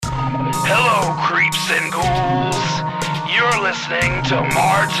Hello, creeps and ghouls. You're listening to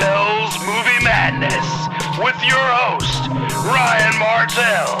Martell's Movie Madness with your host, Ryan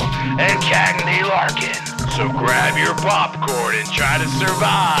Martell and Cagney Larkin. So grab your popcorn and try to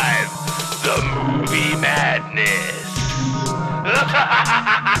survive the movie madness.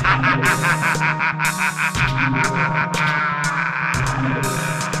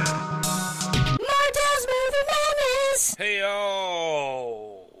 Martell's Movie Madness! Hey y'all!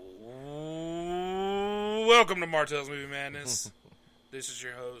 Welcome to Martell's Movie Madness. This is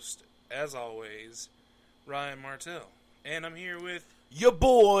your host, as always, Ryan Martell. And I'm here with... Your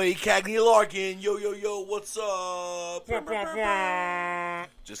boy, Cagney Larkin. Yo, yo, yo, what's up?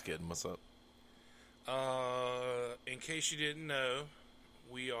 Just kidding, what's up? In case you didn't know,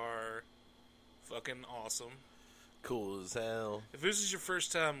 we are fucking awesome. Cool as hell. If this is your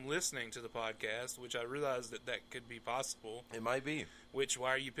first time listening to the podcast, which I realize that could be possible. It might be. Which, why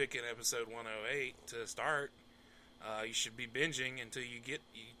are you picking episode 108 to start? You should be binging until you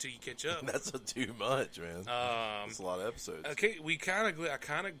catch up. That's too much, man. That's a lot of episodes. Okay, I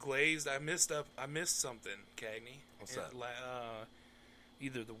kind of glazed. I missed something, Cagney. What's that?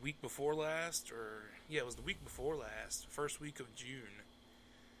 Either the week before last, it was the week before last, first week of June.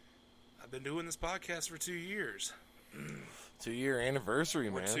 I've been doing this podcast for 2 years. 2-year anniversary,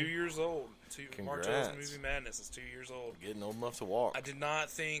 We're man. 2 years old. Congrats. Martell's Movie Madness is 2 years old. Getting old enough to walk. I did not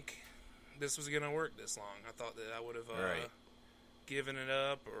think this was going to work this long. I thought that I would have given it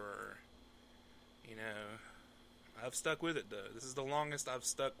up, or, I've stuck with it, though. This is the longest I've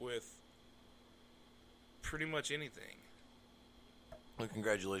stuck with pretty much anything. Well,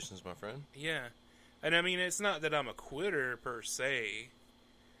 congratulations, my friend. Yeah. And I mean, it's not that I'm a quitter per se.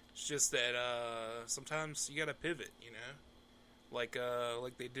 It's just that sometimes you gotta pivot, like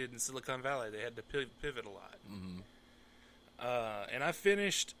they did in Silicon Valley. They had to pivot a lot. Mm-hmm. And I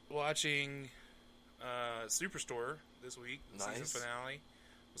finished watching Superstore this week. The Nice. season finale.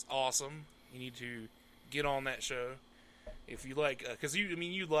 It was awesome. You need to get on that show if you like, because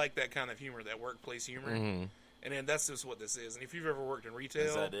you like that kind of humor, that workplace humor. Mm-hmm. And then that's just what this is. And if you've ever worked in retail,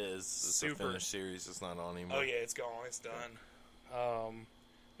 As that is. It's super. a finished series. It's not on anymore. Oh yeah, it's gone. It's done.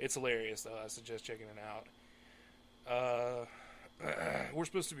 It's hilarious though. I suggest checking it out. We're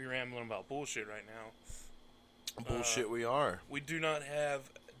supposed to be rambling about bullshit right now. Bullshit we are. We do not have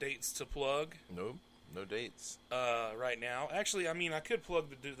dates to plug. Nope. No dates. Right now. Actually, I could plug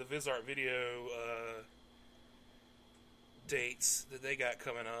the VizArt Video dates that they got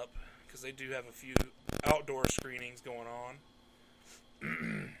coming up, because they do have a few outdoor screenings going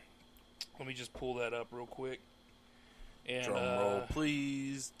on. Let me just pull that up real quick. And Drum roll,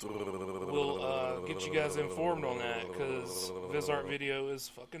 please. we'll get you guys informed on that, because VizArt Video is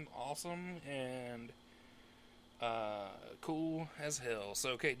fucking awesome and cool as hell.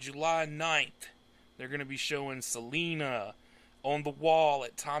 So, okay, July 9th, they're going to be showing Selena on the wall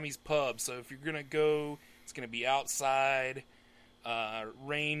at Tommy's Pub. So if you're going to go, it's going to be outside.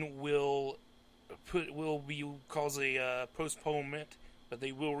 Rain will cause a postponement, but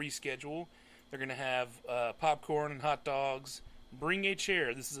they will reschedule. They're going to have popcorn and hot dogs. Bring a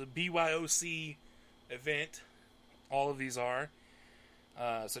chair. This is a BYOC event. All of these are.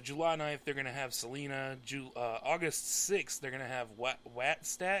 So July 9th, they're going to have Selena. August 6th, they're going to have Watt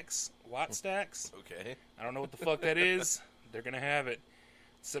Stacks. Okay. I don't know what the fuck that is. They're going to have it.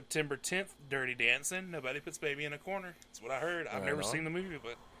 September 10th, Dirty Dancing. Nobody puts baby in a corner. That's what I heard. I've never seen the movie,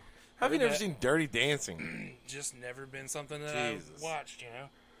 but... Have you never seen Dirty Dancing? Just never been something that I've watched,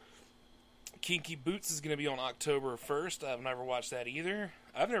 Kinky Boots is going to be on October 1st. I've never watched that either.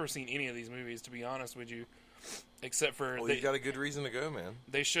 I've never seen any of these movies, to be honest with you, except for... Well, you got a good reason to go, man.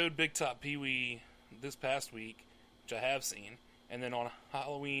 They showed Big Top Pee-wee this past week, which I have seen, and then on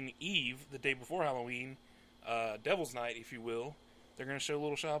Halloween Eve, the day before Halloween, Devil's Night, if you will, they're going to show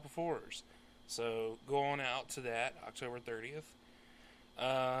Little Shop of Horrors. So go on out to that, October 30th.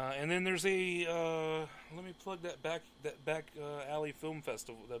 And then there's a let me plug that back alley film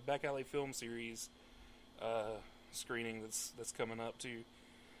festival, the back alley film series screening that's coming up too.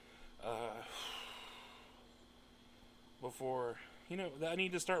 Before I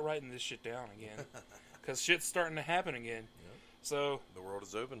need to start writing this shit down again, because shit's starting to happen again. Yep. So the world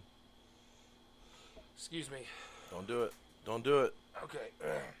is open. Excuse me. Don't do it. Don't do it. Okay.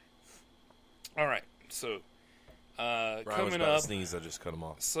 All right. So. Ryan was coming about up, to sneeze, I just cut him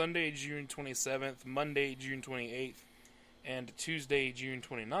off. Sunday, June 27th, Monday, June 28th, and Tuesday, June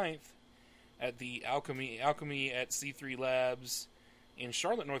 29th, at the Alchemy at C3 Labs in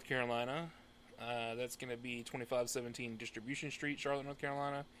Charlotte, North Carolina. That's going to be 2517 Distribution Street, Charlotte, North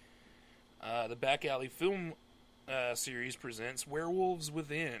Carolina. The Back Alley Film series presents Werewolves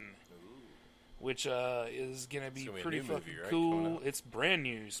Within. which is going to be gonna be a pretty new fucking movie, right, cool. coming out? It's brand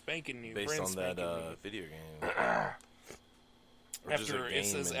new, spanking new. Based brand on that spanking new. video game. Or just a After it game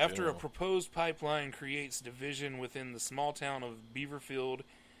says in after a general. proposed pipeline creates division within the small town of Beaverfield,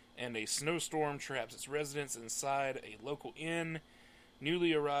 and a snowstorm traps its residents inside a local inn,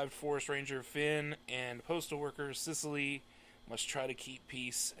 newly arrived forest ranger Finn and postal worker Cicely must try to keep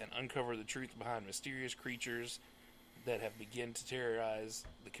peace and uncover the truth behind mysterious creatures that have begun to terrorize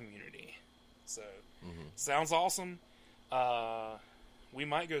the community. So, sounds awesome. We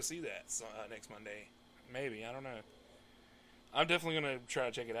might go see that next Monday. Maybe, I don't know. I'm definitely going to try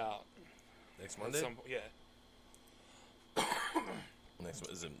to check it out. Next Monday? Yeah.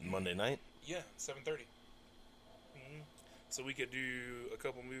 Is it Monday night? Yeah, 7:30. So we could do a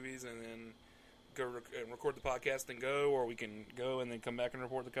couple movies and then go record the podcast and go, or we can go and then come back and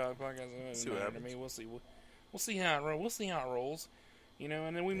report the podcast. See what happens. I mean, we'll see. We'll see how it rolls. We'll see how it rolls. You know,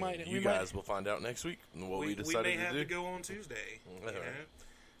 and then we might. You guys will find out next week what we decided we may have to do. to go on Tuesday. You All know? right.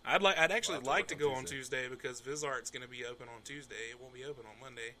 I'd actually We'll have to like work to on go on Tuesday. Tuesday because VisArt's going to be open on Tuesday. It won't be open on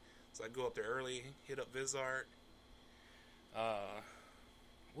Monday, so I'd go up there early, hit up VisArt.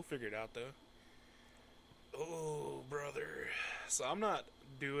 We'll figure it out though. Oh, brother. So I'm not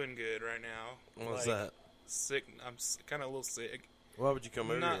doing good right now. What's that? Sick. I'm kind of a little sick. Why would you come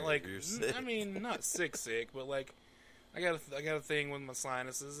over Not here like if you're sick? I mean, not sick, but like I got a thing with my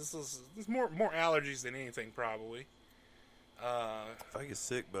sinuses. This more allergies than anything probably. If I get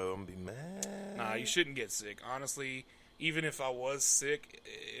sick, Bo, I'm gonna be mad. Nah, you shouldn't get sick. Honestly, even if I was sick,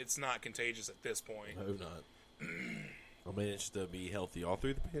 it's not contagious at this point. I hope not. I managed to be healthy all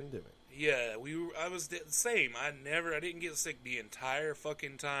through the pandemic. Yeah, I was the same. I didn't get sick the entire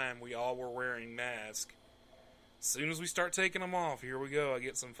fucking time we all were wearing masks. As soon as we start taking them off, here we go. I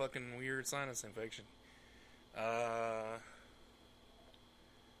get some fucking weird sinus infection.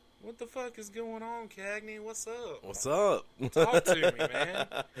 What the fuck is going on, Cagney? What's up? What's up? Talk to me, man.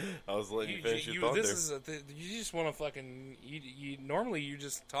 I was letting you finish your thought this there. is you just want to fucking you. Normally, you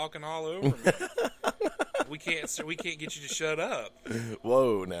just talking all over me. We can't get you to shut up.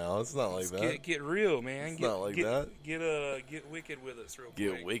 Whoa, now it's not like that. Get real, man. It's not like that. Get wicked with us real quick.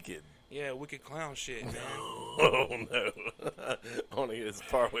 Get wicked. Yeah, wicked clown shit, man. Oh no! I want to get as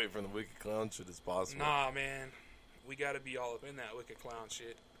far away from the wicked clown shit as possible. Nah, man. We got to be all up in that wicked clown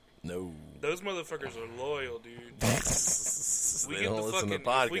shit. No. Those motherfuckers are loyal, dude. They don't listen to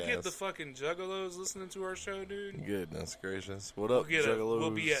podcasts. If we get the fucking juggalos listening to our show, dude. Goodness gracious! What up, We'll juggalos?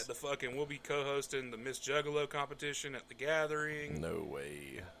 we'll be co-hosting the Miss Juggalo competition at the gathering. No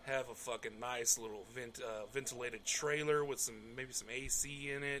way. Have a fucking nice little ventilated trailer with maybe some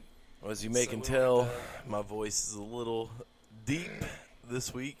AC in it. Well, as you may can we'll tell, have my voice is a little deep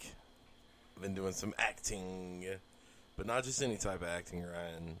this week. I've been doing some acting, but not just any type of acting,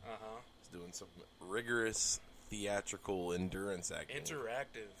 Ryan. Uh-huh. I was doing some rigorous theatrical endurance acting.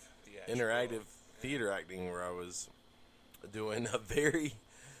 Interactive theater acting, where I was doing a very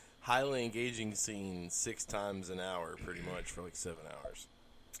highly engaging scene 6 times an hour, pretty much, for like 7 hours.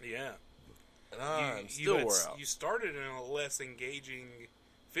 Yeah. And I'm still wore out. You started in a less engaging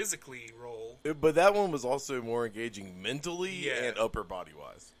physically role. But that one was also more engaging mentally Yeah. and upper body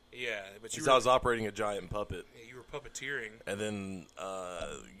wise. Yeah, but Because I was operating a giant puppet. you were puppeteering. And then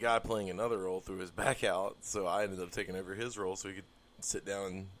the guy playing another role threw his back out, so I ended up taking over his role so he could sit down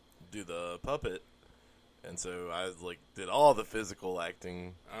and do the puppet. And so I did all the physical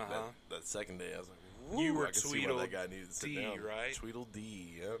acting that second day. I was like, You were I could see why that guy needed to sit Tweedledee, down. right?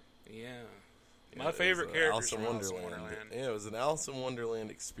 Tweedledee, yep. Yeah. Yeah, My favorite character Alice in from Alice in Wonderland. Wonderland. Yeah, it was an Alice in Wonderland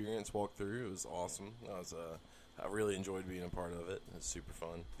experience walkthrough. It was awesome. I really enjoyed being a part of it. It was super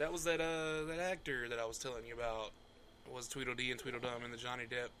fun. That was that actor that I was telling you about. Was Tweedledee and Tweedledum in the Johnny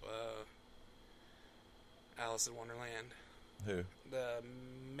Depp Alice in Wonderland. Who? The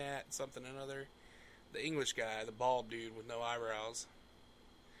Matt something another. The English guy, the bald dude with no eyebrows.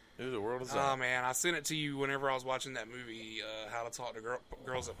 Who the world is that? Oh man, I sent it to you whenever I was watching that movie, How to Talk to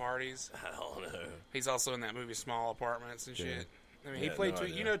Girls at Parties. I don't know. He's also in that movie, Small Apartments and shit. I mean, he Yeah, played no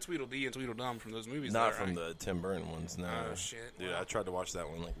idea. you know Tweedledee and Tweedledum from those movies. Not though, from right? the Tim Burton ones, no. Oh, shit. Dude, Wow. I tried to watch that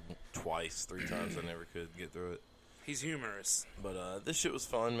one twice, 3 times. I never could get through it. He's humorous. But this shit was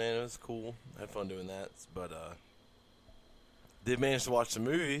fun, man. It was cool. I had fun doing that. But did manage to watch some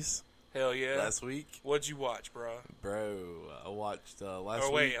movies Hell yeah. last week. What'd you watch, bro? Bro, I watched last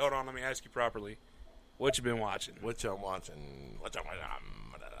week. Oh wait, hold on. Let me ask you properly. What you been watching? What y'all watching?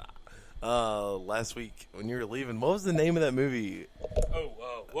 last week when you were leaving, what was the name of that movie?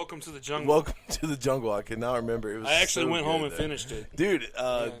 Welcome to the Jungle. Welcome to the Jungle. I could not remember. It was. I actually went home and though. finished it. Dude,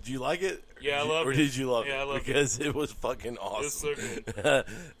 do you like it? Yeah, I loved it. Or did you love it? Yeah, I loved because it was fucking awesome. It's so good.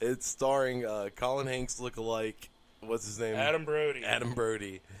 It's starring Colin Hanks lookalike. What's his name? Adam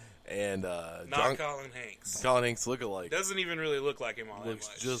Brody. And Not Colin Hanks. Colin Hanks lookalike. Doesn't even really look like him all that Looks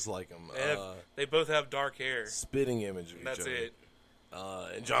much. just like him. They both have dark hair. Spitting image of each That's other. it.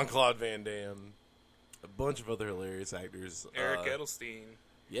 And Jean-Claude Van Damme. A bunch of other hilarious actors. Eric Edelstein.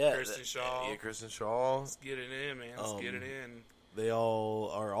 Yeah. Kristen Shaw. Yeah, Kristen Shaw. Let's get it in, man. Let's get it in. They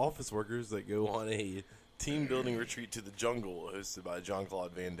all are office workers that go on a team-building retreat to the jungle hosted by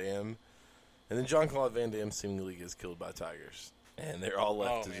Jean-Claude Van Damme. And then Jean-Claude Van Damme seemingly gets killed by tigers. And they're all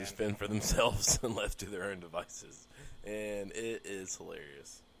left to just fend for themselves and left to their own devices. And it is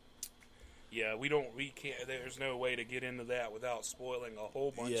hilarious. Yeah, we can't, there's no way to get into that without spoiling a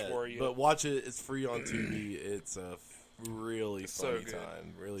whole bunch for you. But watch it. It's free on TV. It's a really So funny good.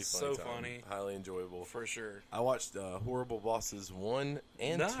 time. Really So funny time. funny. Highly enjoyable. For sure. I watched Horrible Bosses 1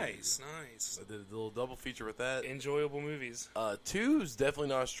 and 2. Nice. I did a little double feature with that. Enjoyable movies. 2 is definitely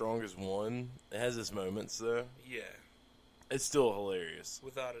not as strong as 1. It has its moments, though. Yeah, It's still hilarious.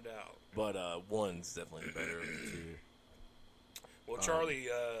 without a doubt. But 1's definitely better of the 2. Well, Charlie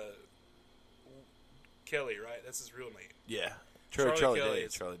Kelly, right? That's his real name. Yeah. Charlie Charlie Kelly Day.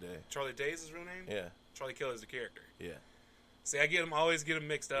 is- Charlie Day. Charlie Day's his real name? Yeah. Charlie Kelly's the character. Yeah. See, I always get him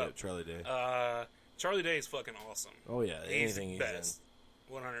mixed Yeah, up. Charlie Day. Charlie Day is fucking awesome. Oh, yeah. He's Anything the he's best.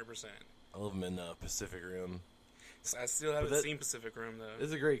 100%. in. I love him in Pacific Rim. I still haven't that- seen Pacific Rim, though.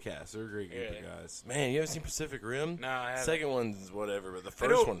 It's a great cast. They're a great group Yeah. of guys. Man, you haven't seen Pacific Rim? No, I haven't. Second one's whatever, but the I first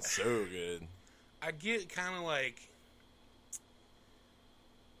don't- one's so good. I get kind of like...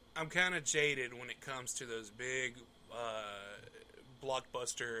 I'm kind of jaded when it comes to those big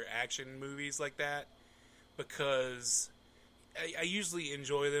blockbuster action movies like that because I usually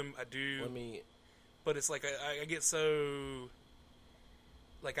enjoy them. I do. But it's like I get so...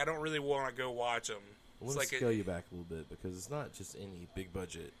 Like, I don't really want to go watch them. Let's like scale you back a little bit because it's not just any big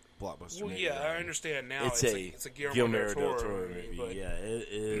budget blockbuster Well, movie. yeah, I understand now. It's a Guillermo del Toro movie. But yeah, it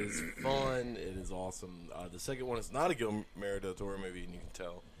is fun. It is awesome. The second one is not a Guillermo del Toro movie, and you can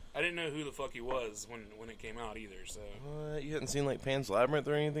tell. I didn't know who the fuck he was when it came out either. So You hadn't seen like Pan's Labyrinth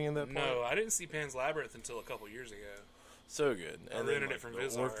or anything in that point? no, I didn't see Pan's Labyrinth until a couple years ago. So good. I And rented then, it from the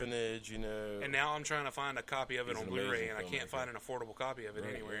Vizard. Orphanage, you know. And now I'm trying to find a copy of it He's on an Blu-ray, amazing and I can't filmmaker. find an affordable copy of it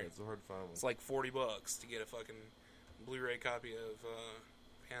Right, anywhere. yeah, it's hard to find one. It's like $40 to get a fucking Blu-ray copy of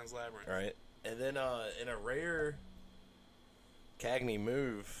Pan's Labyrinth. Right. And then in a rare Cagney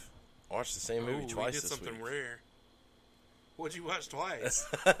move, I watched the same movie Ooh, twice we did this something week. rare. What'd you watch twice?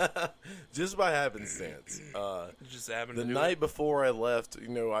 Just by happenstance. Just happened The to do night it? before I left, you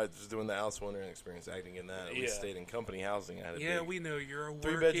know, I was doing the Alice Wondering experience, acting in that. We Yeah. stayed in company housing. I had a Yeah, big we know you're a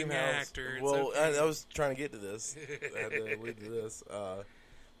 3-bedroom working house. actor. It's Well, okay. I was trying to get to this. I had to lead to this.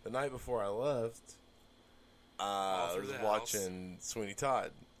 The night before I left, I through was the house. watching Sweeney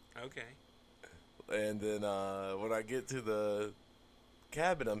Todd. Okay. And then when I get to the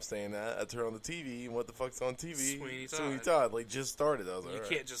cabin I'm staying at, I turn on the TV, and what the fuck's on TV? Sweeney Todd. Todd. Like, just started. I was like, You all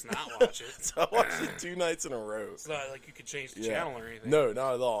can't right. just not watch it. So I watched it 2 nights in a row. It's not like you could change the Yeah. channel or anything. No,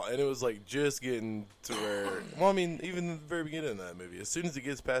 not at all. And it was like just getting to where. Well, I mean, even in the very beginning of that movie, as soon as it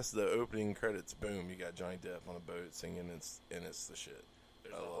gets past the opening credits, boom, you got Johnny Depp on a boat singing, and it's the shit.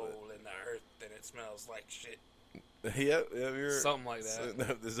 There's I a love hole in the earth and it smells like shit. Yeah, you're Something like that.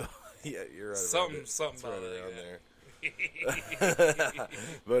 No, yeah, you're right. Something about it. something It's right about around like there. that.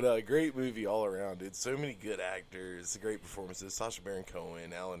 But great movie all around, dude. So many good actors, great performances. Sacha Baron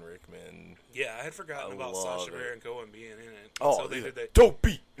Cohen, Alan Rickman. Yeah, I had forgotten I about love Sacha it. Baron Cohen being in it. Oh, so they yeah. did that.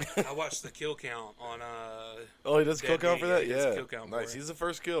 Dopey. I watched the kill count on Oh, he does kill Dead count for Meat. that. Yeah, he does Yeah, kill count for nice. it. He's the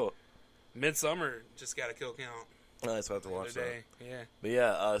first kill. Midsummer just got a kill count Nice. I have to the other watch that. day. Yeah. But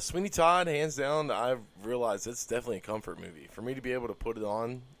yeah, Sweeney Todd, hands down, I've realized it's definitely a comfort movie. For me to be able to put it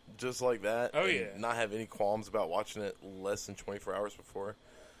on just like that Oh, and yeah. not have any qualms about watching it less than 24 hours before.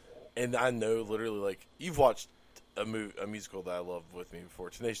 And I know literally, like, you've watched a musical that I loved with me before,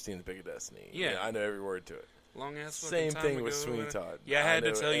 Tenacious D and the Big of Destiny. Yeah. I know every word to it. Long ass fucking Same time thing ago. with Sweeney Todd. Yeah, I had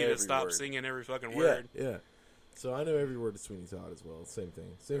to know tell you to every stop word. singing every fucking word. Yeah. So I know every word of Sweeney Todd as well. Same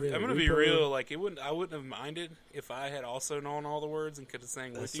thing. I'm gonna be real. Like I wouldn't have minded if I had also known all the words and could have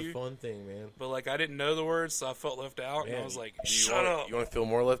sang That's with the you. fun thing, man. But like I didn't know the words, so I felt left out, and I Man, was like, do you "Shut want- up, You want to feel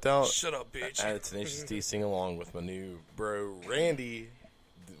more left out? shut up, bitch." I had Tenacious D sing along with my new bro Randy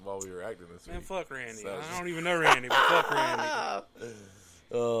while we were acting this Man, week. fuck Randy. So- I don't even know Randy, but fuck Randy.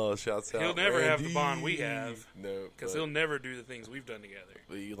 Oh, shouts out. He'll never have the Randy. bond we have. No, Because he'll never do the things we've done together.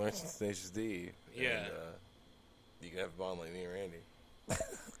 But you learn some Tenacious D. Yeah. And, you can have a bond like me and Randy.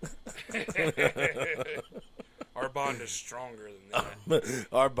 Our bond is stronger than that.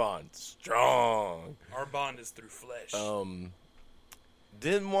 Our bond strong. Our bond is through flesh.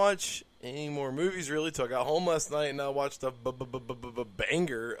 Didn't watch any more movies really till I got home last night, and I watched a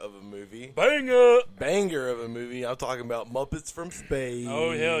banger of a movie. Bang up! Banger of a movie. I'm talking about Muppets from Space.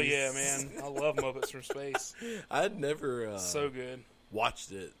 Oh, hell yeah, man. I love Muppets from Space. I'd never So good.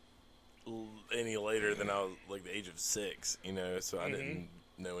 watched it any later than I was like the age of 6, you know, so I didn't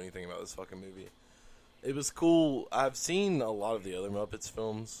know anything about this fucking movie. It was cool. I've seen a lot of the other Muppets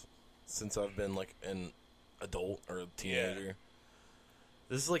films since I've been like an adult or a teenager. Yeah.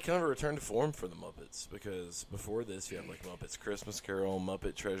 This is like kind of a return to form for the Muppets, because before this you have like Muppets Christmas Carol,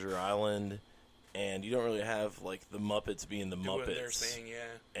 Muppet Treasure Island, and you don't really have like the Muppets being the Do what they're Muppets saying,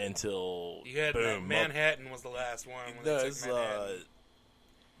 yeah. until You had boom, Manhattan was the last one. When No, they it's took Manhattan.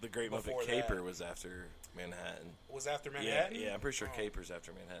 the Great Before Muppet Caper that. was after Manhattan. Was after Manhattan? Yeah, I'm pretty sure Oh. Caper's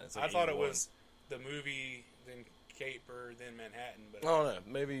after Manhattan. It's I like thought it 81. was the movie, then Caper, then Manhattan. But Oh no,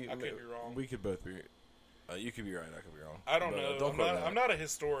 maybe I could be wrong. We could both be. You could be right. I could be wrong. I don't But, know. Don't quote me on I'm it. not a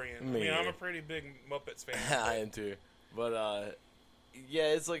historian. Me I'm either. a pretty big Muppets fan. I am too. But yeah,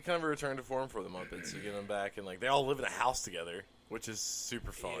 it's like kind of a return to form for the Muppets. You get them back, and like they all live in a house together, which is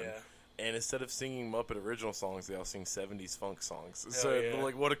super fun. Yeah. And instead of singing Muppet original songs, they all sing 70s funk songs. Hell So yeah.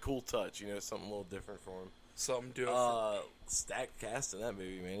 like, what a cool touch, you know, something a little different for them. Something different. Stacked cast in that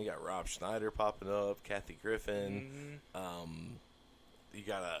movie, man. You got Rob Schneider popping up, Kathy Griffin. You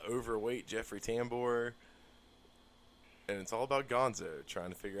got an overweight Jeffrey Tambor. And it's all about Gonzo trying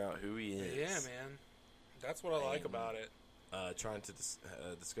to figure out who he is. Yeah, man. That's what I like about it. Trying to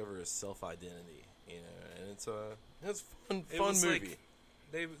discover his self-identity, you know, and it's fun It fun was movie.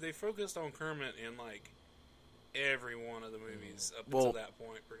 like they focused on Kermit in like every one of the movies up Well, until that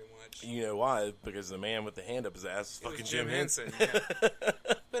point, pretty much. You know why? Because the man with the hand up his ass is It was fucking Jim Henson. yeah.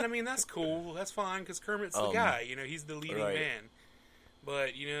 But I mean, that's cool. That's fine because Kermit's the guy. You know, he's the leading right. man.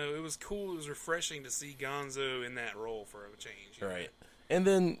 But you know, it was cool. It was refreshing to see Gonzo in that role for a change. You know? Right. And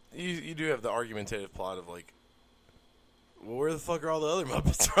then you do have the argumentative plot of like, well, where the fuck are all the other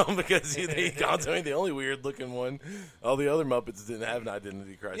Muppets from? Because Gonzo ain't the only weird looking one. All the other Muppets didn't have an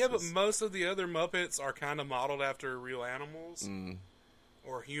identity crisis. Yeah, but most of the other Muppets are kind of modeled after real animals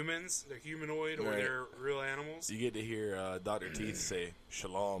or humans. They're humanoid or Right. they're real animals. You get to hear Dr. Teeth say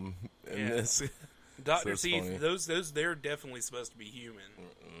shalom in Yeah. this. Dr. it's Teeth, funny. those they're definitely supposed to be human,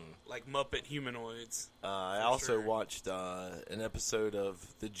 like Muppet humanoids. I For also sure. watched an episode of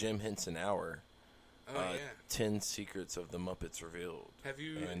the Jim Henson Hour. Oh yeah. 10 Secrets of the Muppets Revealed. Have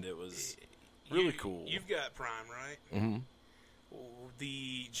you? And it was really cool. You've got Prime, right? Mm-hmm.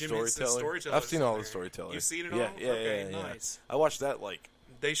 The Jim Henson Storyteller. Storyteller. I've seen all the Storyteller. You've seen it yeah, all? Yeah, Okay, yeah. nice. I watched that like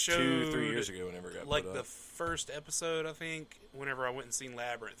They showed 2-3 years ago whenever it got like put the up. first episode, I think. Whenever I went and seen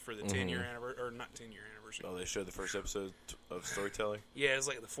Labyrinth for the 10-year anniversary, or not 10-year anniversary. Oh, they showed the first episode of Storyteller. Yeah, it's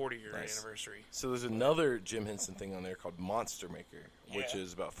like the 40-year Nice. anniversary. So there's another Jim Henson thing on there called Monster Maker, which Yeah.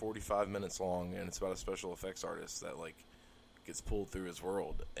 is about 45 minutes long, and it's about a special effects artist that like gets pulled through his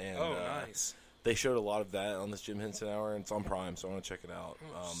world. And Oh, nice. they showed a lot of that on this Jim Henson Hour, and it's on Prime, so I want to check it out.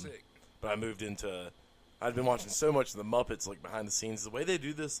 Oh, sick. But I moved into. I'd been watching so much of the Muppets, like behind the scenes. The way they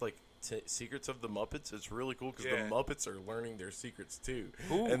do this, like secrets of the Muppets, it's really cool because Yeah. the Muppets are learning their secrets too.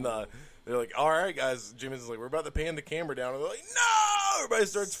 Ooh. And they're like, "All right, guys." Jim is like, "We're about to pan the camera down," and they're like, "No!" Everybody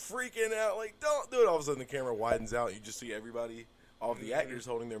starts freaking out, like, "Don't do it!" All of a sudden, the camera widens out. And you just see everybody, all of the actors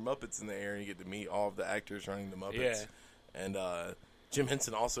holding their Muppets in the air, and you get to meet all of the actors running the Muppets. Yeah. And Jim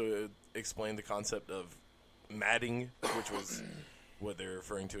Henson also explained the concept of matting, which was what they're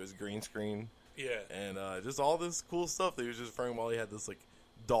referring to as green screen. Yeah. And just all this cool stuff that he was just referring while he had this like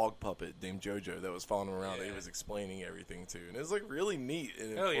dog puppet named JoJo that was following him around that he Yeah. was explaining everything to. And it was like really neat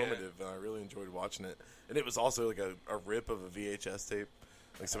and Hell yeah. informative. And I really enjoyed watching it. And it was also like a rip of a VHS tape.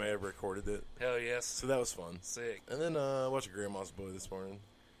 Like somebody had recorded it. Hell yes. So that was fun. Sick. And then I watched Grandma's Boy this morning.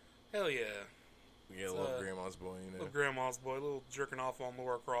 Hell yeah. Yeah, I love Grandma's Boy, you know. Little Grandma's Boy, little jerking off on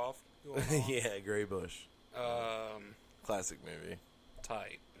Laura Croft. going on. Yeah, Gray Bush. Classic movie.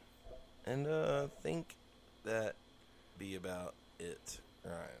 Tight. And I think that be about it,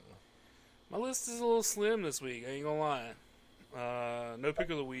 Ryan. My list is a little slim this week. I ain't gonna lie. No pick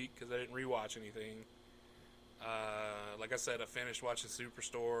of the week because I didn't rewatch anything. Like I said, I finished watching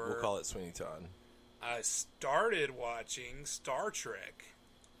Superstore. We'll call it Sweeney Todd. I started watching Star Trek.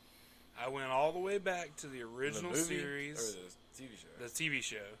 I went all the way back to the original The movie series, or the TV show? the TV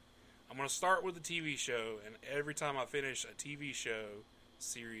show. I'm going to start with the TV show, and every time I finish a TV show,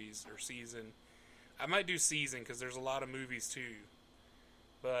 series or season. I might do season because there's a lot of movies too.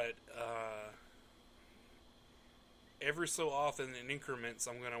 But every so often in increments,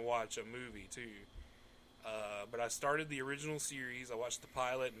 I'm going to watch a movie too. But I started the original series. I watched the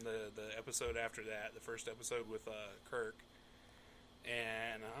pilot and the episode after that, the first episode with Kirk.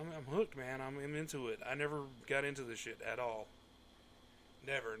 And I'm hooked, man. I'm into it. I never got into this shit at all.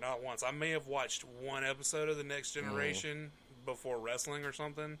 Never, not once. I may have watched one episode of The Next Generation before wrestling or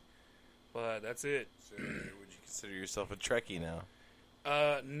something, but that's it. So, would you consider yourself a Trekkie now?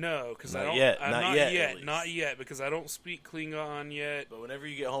 No, because I Not don't. yet. I'm Not not yet, yet. at least. Not yet, because I don't speak Klingon yet. But whenever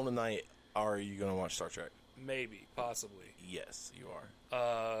you get home tonight, are you going to watch Star Trek? Maybe, possibly. Yes, you are.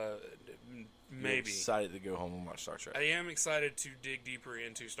 You're Maybe. excited to go home and watch Star Trek. I am excited to dig deeper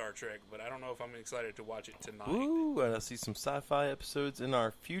into Star Trek, but I don't know if I'm excited to watch it tonight. Ooh, and I see some sci-fi episodes in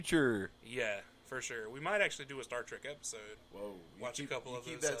our future. Yeah, for sure. We might actually do a Star Trek episode. Whoa, Watch a couple of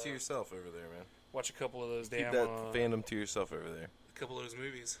keep those, that to yourself over there, man. Watch a couple of those Keep damn. that fandom to yourself over there. A couple of those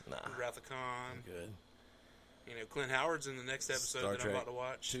movies. Nah. Wrath of Khan. Good. You know, Clint Howard's in the next episode Star that Trek I'm about to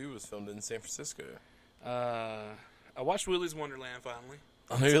watch. 2 was filmed in San Francisco. I watched Willy's Wonderland finally.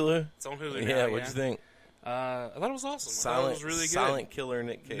 On Hulu? It's on Hulu now. Yeah, what'd you think? I thought it was awesome. I thought it was really good. Silent killer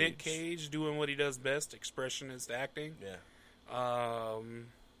Nick Cage. Nick Cage doing what he does best, expressionist acting. Yeah.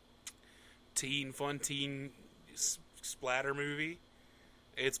 Fun teen splatter movie.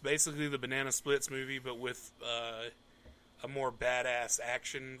 It's basically the Banana Splits movie, but with a more badass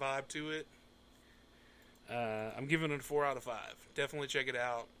action vibe to it. I'm giving it a 4 out of 5. Definitely check it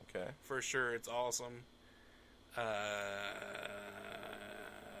out. Okay. For sure, it's awesome.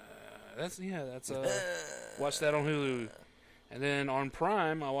 That's watch that on Hulu. And then on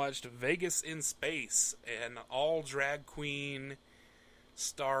Prime, I watched Vegas in Space, an all drag queen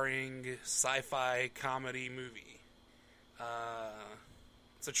starring sci-fi comedy movie.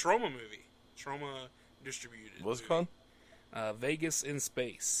 It's a Trauma movie. Trauma distributed. What's it movie. called? Vegas in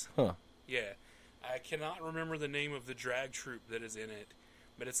Space. Huh. Yeah. I cannot remember the name of the drag troupe that is in it,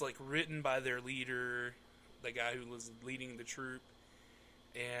 but it's like written by their leader, the guy who was leading the troupe,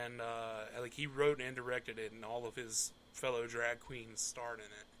 and like he wrote and directed it, and all of his fellow drag queens starred in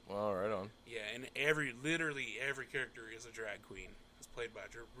it. Well, right on. Yeah, and literally every character is a drag queen. It's played by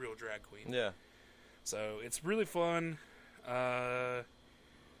a real drag queen. Yeah. So it's really fun.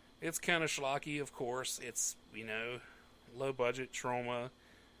 It's kind of schlocky, of course. It's, low budget Trauma.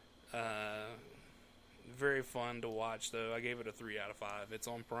 Very fun to watch, though. I gave it a 3 out of 5. It's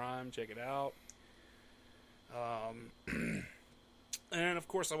on Prime. Check it out. And, of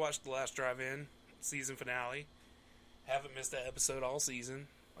course, I watched The Last Drive-In season finale. Haven't missed that episode all season.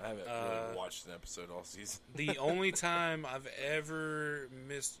 I haven't really watched an episode all season. The only time I've ever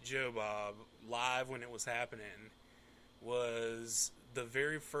missed Joe Bob live when it was happening was the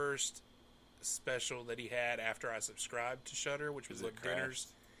very first special that he had after I subscribed to Shudder, which was like dinners.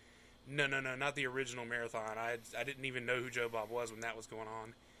 No, not the original marathon. I didn't even know who Joe Bob was when that was going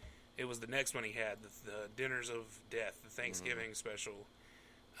on. It was the next one he had, the Dinners of Death, the Thanksgiving special.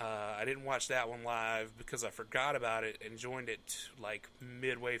 I didn't watch that one live because I forgot about it and joined it like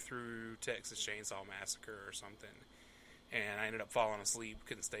midway through Texas Chainsaw Massacre or something. And I ended up falling asleep,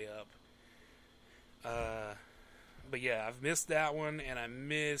 couldn't stay up. But yeah, I've missed that one, and I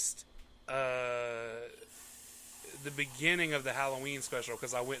missed the beginning of the Halloween special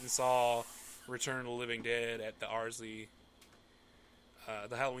because I went and saw Return of the Living Dead at the Ardsley,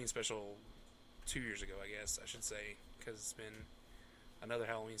 the Halloween special 2 years ago, I guess I should say, because it's been another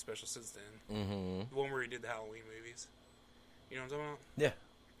Halloween special since then. Mm-hmm. The one where he did the Halloween movies. You know what I'm talking about? Yeah.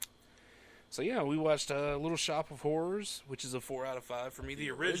 So yeah, we watched Little Shop of Horrors, which is a 4 out of 5 for me.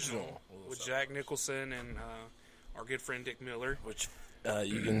 The original with Jack Nicholson and our good friend Dick Miller. Which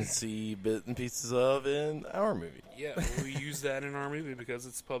you can see bits and pieces of in our movie. Yeah, we use that in our movie because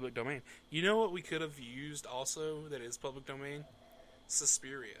it's public domain. You know what we could have used also that is public domain?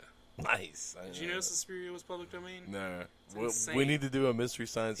 Suspiria. Nice. Did you know Suspiria was public domain? No. Insane. We need to do a Mystery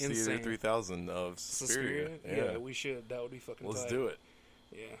Science Theater Insane. 3000 of Suspiria. Yeah, we should. That would be fucking Let's tight. do it.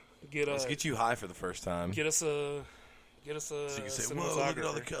 Yeah. Let's get you high for the first time. Get us a So you can say, cinematographer. whoa, look at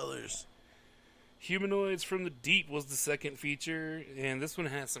all the colors. Humanoids from the Deep was the second feature, and this one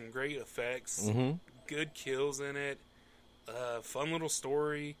had some great effects, good kills in it, fun little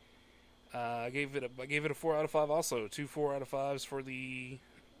story. I gave it a 4 out of 5 also. 2 4 out of 5s for the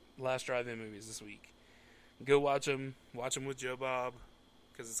Last Drive-In movies this week. Go watch them. Watch them with Joe Bob,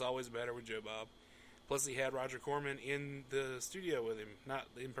 because it's always better with Joe Bob. Plus, he had Roger Corman in the studio with him, not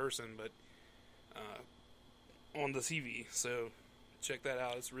in person, but on the TV. So check that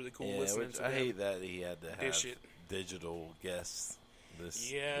out. It's really cool listening to I them. hate that he had to have Dish it. digital guests. this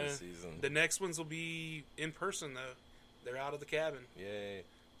season. The next ones will be in person, though. They're out of the cabin. Yay.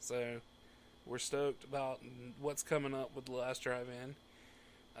 So, we're stoked about what's coming up with The Last Drive-In.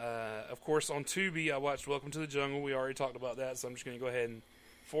 Of course, on Tubi, I watched Welcome to the Jungle. We already talked about that, so I'm just going to go ahead and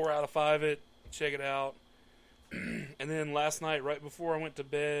 4 out of 5 it. Check it out. And then last night, right before I went to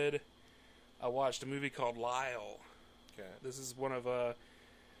bed, I watched a movie called Lyle. Okay. This is one of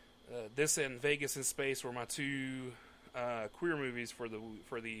this and Vegas in Space were my 2 queer movies for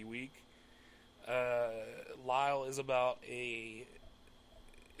the week. Lyle is about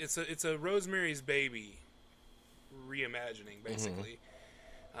it's a Rosemary's Baby reimagining, basically,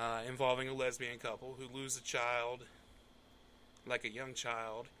 involving a lesbian couple who lose a child, like a young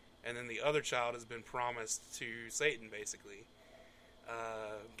child, and then the other child has been promised to Satan, basically.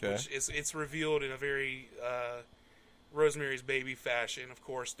 Which it's revealed in a very Rosemary's Baby fashion, of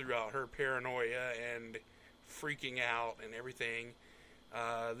course, throughout her paranoia and freaking out and everything.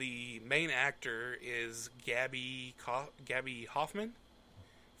 The main actor is Gabby Hoffman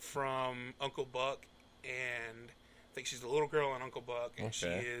from Uncle Buck, and I think she's the little girl in Uncle Buck, and she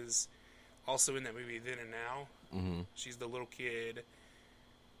is also in that movie Then and Now. Mm-hmm. She's the little kid.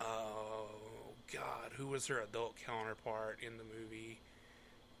 Oh, God, who was her adult counterpart in the movie?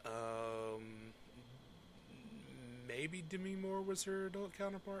 Maybe Demi Moore was her adult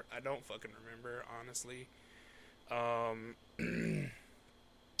counterpart? I don't fucking remember, honestly.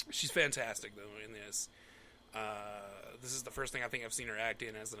 She's fantastic, though, in this. This is the first thing I think I've seen her act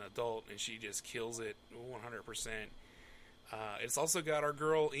in as an adult, and she just kills it 100%. It's also got our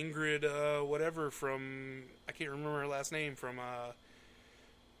girl Ingrid, whatever, from, I can't remember her last name, from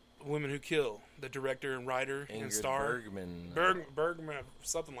Women Who Kill, the director and writer and star. Bergman,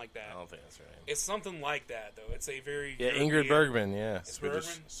 something like that. I don't think that's her name. It's something like that, though. It's a very... Yeah, Ingrid Bergman, yeah. Bergman?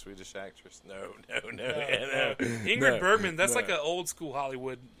 Swedish actress. No. Ingrid Bergman, that's like an old school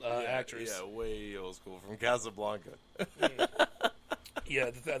Hollywood actress. Yeah, way old school, from Casablanca.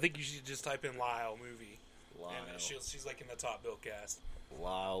 Yeah, I think you should just type in Lyle movie. Lyle. And she's like in the top bill cast.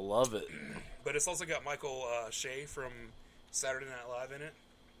 Lyle, love it. But it's also got Michael Shea from Saturday Night Live in it,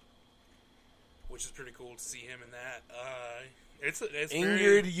 which is pretty cool to see him in that. It's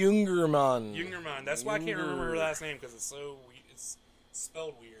Ingrid Jungermann. Jungermann. That's why I can't remember her last name, because it's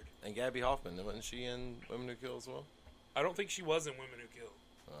spelled weird. And Gabby Hoffman, wasn't she in Women Who Kill as well? I don't think she was in Women Who Kill.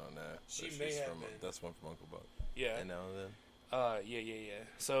 Oh no, She may have been. That's one from Uncle Buck. Yeah. And now and then. Yeah.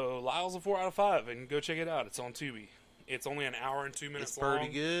 So Lyle's a 4 out of 5, and go check it out. It's on Tubi. It's only an hour and 2 minutes long. It's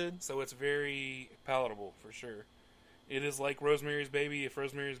pretty good. So it's very palatable, for sure. It is like Rosemary's Baby if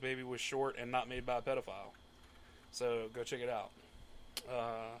Rosemary's Baby was short and not made by a pedophile. So go check it out.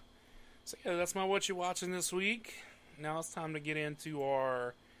 So yeah, that's my What You Watching this week. Now it's time to get into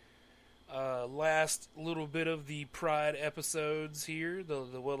our last little bit of the Pride episodes here. The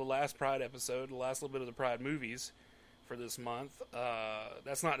last Pride episode, the last little bit of the Pride movies for this month.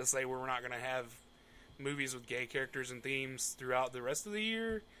 That's not to say we're not going to have movies with gay characters and themes throughout the rest of the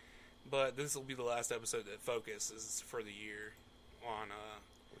year, but this will be the last episode that focuses for the year on.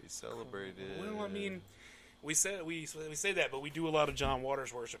 We celebrated. Well, I mean, we say that, but we do a lot of John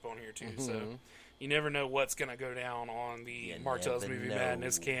Waters worship on here too. Mm-hmm. So you never know what's going to go down on the Martell's Movie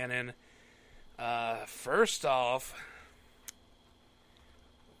Madness canon. First off,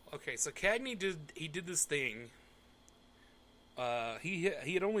 okay, so Cagney did this thing.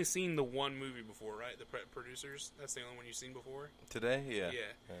 He had only seen the one movie before, right? The producers. That's the only one you've seen before. Today, yeah.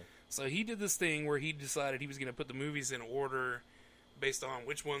 So he did this thing where he decided he was going to put the movies in order based on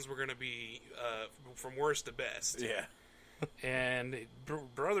which ones were going to be from worst to best. Yeah. And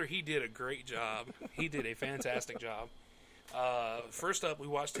brother, he did a great job. He did a fantastic job. First up, we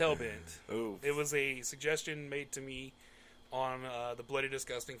watched Hellbent. Ooh. It was a suggestion made to me on the Bloody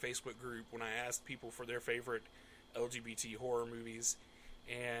Disgusting Facebook group when I asked people for their favorite LGBT horror movies,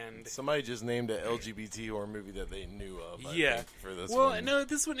 and somebody just named an LGBT horror movie that they knew of. I think, for this well, one. no,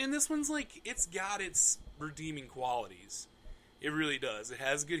 this one's like, it's got its redeeming qualities. It really does. It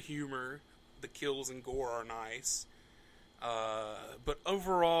has good humor. The kills and gore are nice, but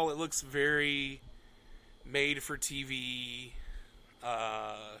overall, it looks very made for TV.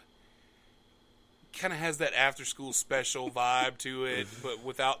 Kind of has that after school special vibe to it, but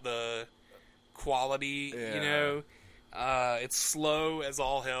without the quality, you know. It's slow as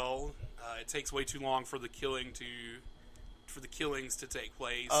all hell. It takes way too long for the killings to take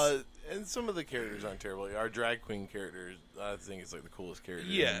place. And some of the characters aren't terrible. Our drag queen character, I think, is like the coolest character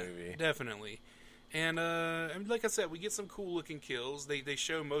in the movie. Definitely. And like I said, we get some cool looking kills. They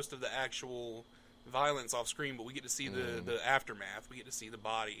show most of the actual violence off screen, but we get to see the aftermath. We get to see the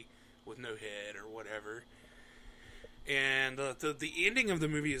body with no head or whatever. And the ending of the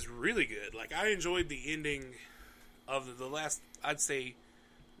movie is really good. Like, I enjoyed the ending of the last, I'd say,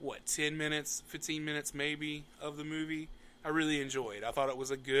 10 minutes, 15 minutes maybe of the movie. I really enjoyed. I thought it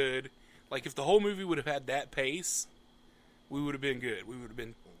was a good, like, if the whole movie would have had that pace, we would have been good. We would have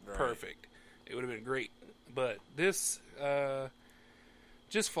been perfect. It would have been great. But this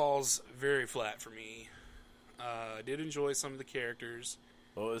just falls very flat for me. I did enjoy some of the characters.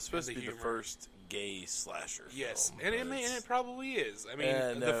 Well, it's supposed to be the first gay slasher yes, film. and it probably is. I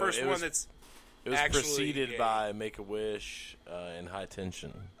mean, the first one that's it was actually preceded gay. by Make-A-Wish and High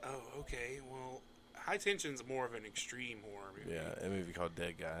Tension. Oh, okay. Well, High Tension's more of an extreme horror movie. Yeah, a movie called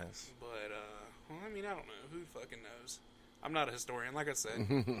Dead Guys. But, well, I mean, I don't know. Who fucking knows? I'm not a historian, like I said.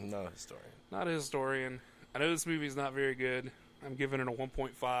 Not a historian. Not a historian. I know this movie's not very good. I'm giving it a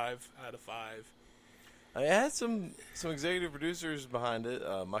 1.5 out of 5. It had some executive producers behind it.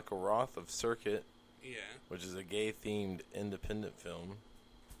 Michael Roth of Circuit, which is a gay-themed independent film.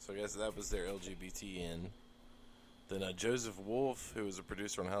 So I guess that was their LGBT in. Then Joseph Wolf, who was a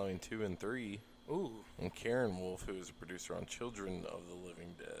producer on Halloween 2 and 3. Ooh. And Karen Wolf, who was a producer on Children of the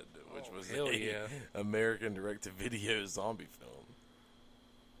Living Dead, which was American direct-to-video zombie film.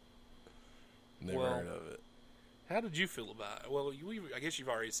 Never heard of it. How did you feel about it? Well, I guess you've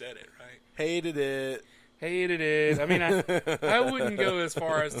already said it, right? Hated it. I mean, I wouldn't go as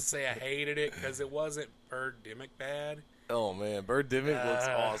far as to say I hated it because it wasn't Birdemic bad. Oh man, Birdemic looks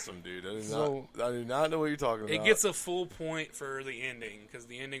awesome, dude. I do not know what you're talking about. It gets a full point for the ending because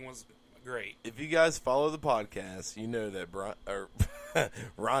the ending was great. If you guys follow the podcast, you know that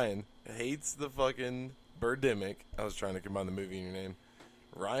Ryan hates the fucking Birdemic. I was trying to combine the movie and your name.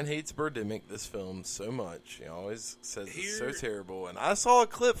 Ryan hates Birdemic, this film, so much. He always says it's so terrible. And I saw a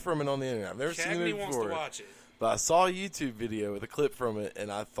clip from it on the internet. I've never seen it before. wants to watch it. But I saw a YouTube video with a clip from it,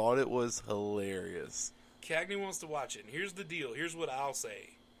 and I thought it was hilarious. Cagney wants to watch it. And here's the deal. Here's what I'll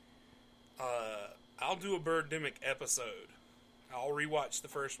say. I'll do a Birdemic episode. I'll rewatch the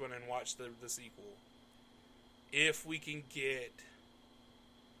first one and watch the sequel. If we can get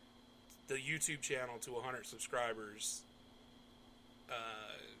the YouTube channel to 100 subscribers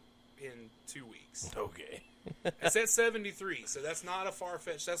in 2 weeks. Okay. It's at 73, so that's not a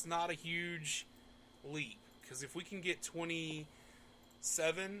far-fetched, that's not a huge leap. Because if we can get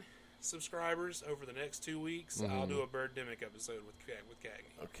 27 subscribers over the next 2 weeks, I'll do a Birdemic episode with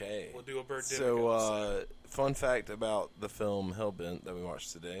Cagney. Okay. We'll do a Birdemic episode. Fun fact about the film Hellbent that we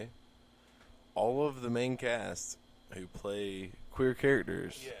watched today. All of the main cast who play queer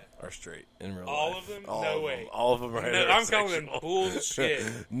characters are straight in real life. All of them? No way. All of them are heterosexual. I'm calling them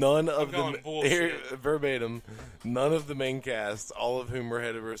bullshit. None of them, verbatim, none of the main cast, all of whom were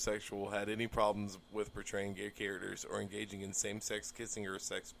heterosexual, had any problems with portraying gay characters or engaging in same-sex kissing or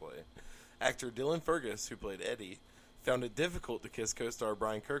sex play. Actor Dylan Fergus, who played Eddie, found it difficult to kiss co-star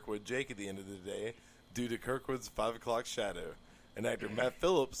Brian Kirkwood, Jake, at the end of the day, due to Kirkwood's 5 o'clock shadow. And actor Matt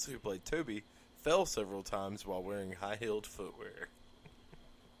Phillips, who played Toby, fell several times while wearing high-heeled footwear.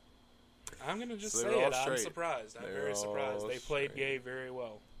 I'm going to just say it. I'm surprised. I'm very surprised. They played gay very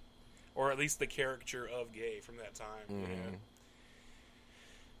well. Or at least the caricature of gay from that time. You know?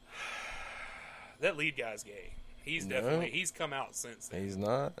 That lead guy's gay. He's he's come out since then. He's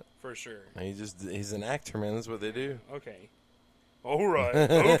not. For sure. He's an actor, man. That's what they do. Okay. All right.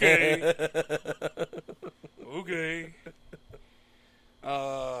 Okay. Okay.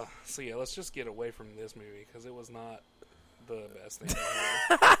 So yeah, let's just get away from this movie because it was not the best thing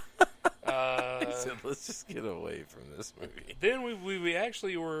ever. He said, "Let's just get away from this movie." Then we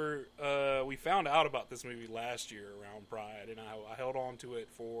actually were we found out about this movie last year around Pride, and I held on to it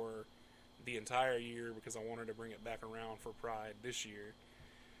for the entire year because I wanted to bring it back around for Pride this year.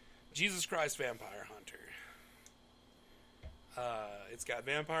 Jesus Christ Vampire Hunter. It's got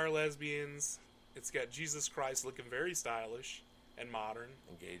vampire lesbians. It's got Jesus Christ looking very stylish and modern.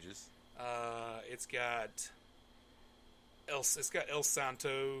 Engages. It's got El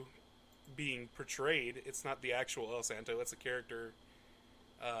Santo being portrayed. It's not the actual El Santo. It's a character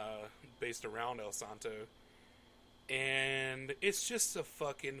based around El Santo. And it's just a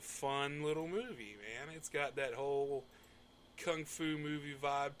fucking fun little movie, man. It's got that whole kung fu movie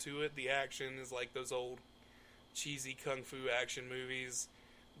vibe to it. The action is like those old cheesy kung fu action movies.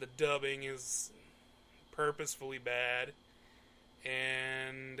 The dubbing is purposefully bad.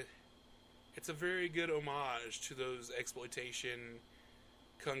 And it's a very good homage to those exploitation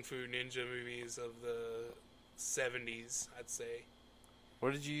kung fu ninja movies of the 70s, I'd say.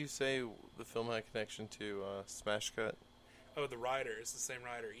 What did you say the film had a connection to Smash Cut? Oh, the writer. It's the same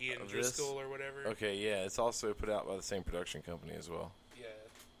writer, Ian Driscoll or whatever. Okay, yeah. It's also put out by the same production company as well. Yeah.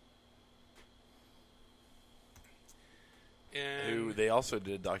 And Who they also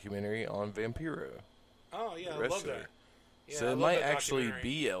did a documentary on Vampiro. oh yeah, the I love wrestler. that. Yeah, So I it love might that actually documentary.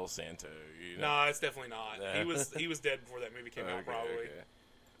 be El Santo. You know? No, it's definitely not. Yeah. He was dead before that movie came out, probably. Okay.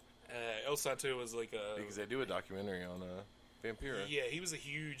 El Santo was like a Because they do a documentary on Vampiro. yeah. He was a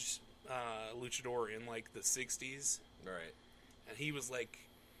huge luchador in like the '60s, Right. and he was like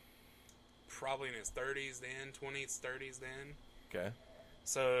probably in his 30s then, 20s, 30s then. Okay.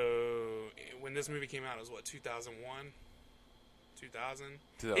 So when this movie came out, it was what 2001, 2000. He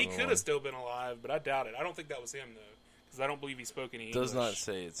 2001. could have still been alive, but I doubt it. I don't think that was him though, because I don't believe he spoke any English. Does not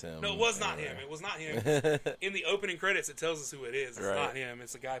say it's him. No, it was not him. anywhere. It was not him. In the opening credits, it tells us who it is. It's Right. not him.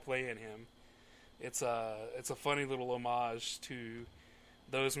 It's the guy playing him. It's a funny little homage to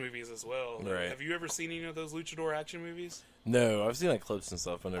those movies as well. Right. Have you ever seen any of those luchador action movies? No, I've seen like clips and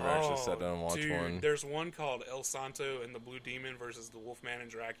stuff. I never actually sat down and watched dude, one. There's one called El Santo and the Blue Demon versus the Wolfman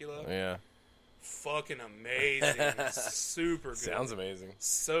and Dracula. Yeah. Fucking amazing. Super good. Sounds amazing.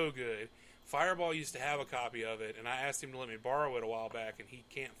 So good. Fireball used to have a copy of it, and I asked him to let me borrow it a while back, and he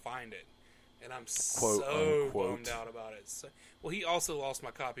can't find it. And I'm Quote, so unquote. bummed out about it. So, well, he also lost my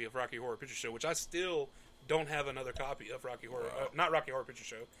copy of Rocky Horror Picture Show, which I still don't have another copy of Rocky Horror. Not Rocky Horror Picture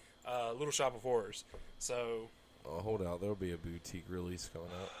Show. Little Shop of Horrors. So, Hold out. There'll be a boutique release coming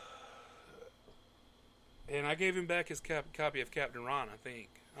out. and I gave him back his copy of Captain Ron. I think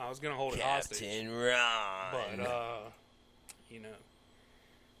I was gonna hold it hostage, Captain Ron. but you know,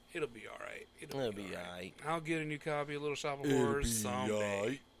 it'll be all right. It'll be alright. I'll get a new copy of Little Shop of Horrors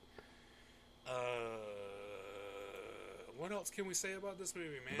someday. What else can we say about this movie,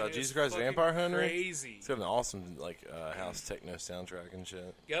 man? About It's Jesus Christ fucking Vampire Hunter? Crazy. It's got an awesome house techno soundtrack and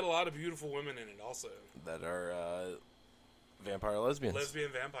shit Got a lot of beautiful women in it, also. that are vampire lesbians.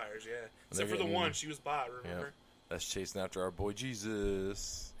 Lesbian vampires, yeah. They're Except for the getting- one, she was bi, remember? Yep. That's chasing after our boy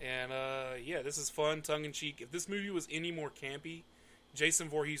Jesus. And yeah, this is fun, tongue in cheek. If this movie was any more campy, Jason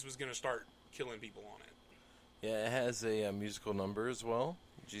Voorhees was gonna start killing people on it. Yeah, it has a musical number as well.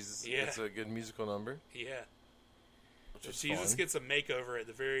 Jesus, Yeah. it's a good musical number. Yeah. Which is Jesus fun. gets a makeover at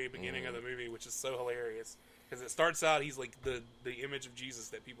the very beginning of the movie, which is so hilarious. Because it starts out, he's like the image of Jesus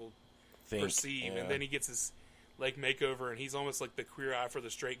that people Think, perceive, yeah. and then he gets his like makeover, and he's almost like the queer eye for the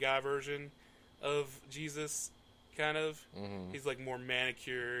straight guy version of Jesus, kind of. Mhm. He's like more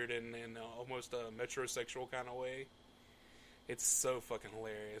manicured and almost a metrosexual kind of way. It's so fucking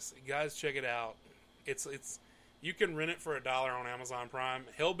hilarious, guys. Check it out. It's you can rent it for $1 on Amazon Prime.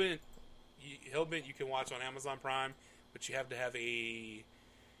 Hellbent you can watch on Amazon Prime, but you have to have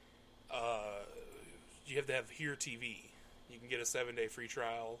Here TV. You can get a 7-day free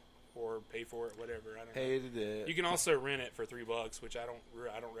trial or pay for it, whatever. I don't know. Hated it. You can also rent it for $3, which I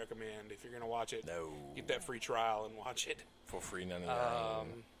don't recommend. If you're gonna watch it, No. get that free trial and watch it. For free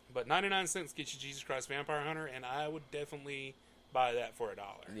 99. But 99 cents gets you Jesus Christ Vampire Hunter, and I would definitely buy that for $1.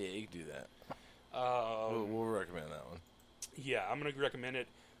 Yeah, you can do that. We'll recommend that one. Yeah, I'm gonna recommend it.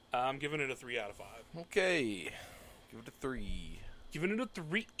 I'm giving it a 3 out of 5. Okay. Give it a 3. Giving it a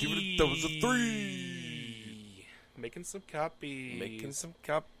 3. That was a 3. Making some copies. Making some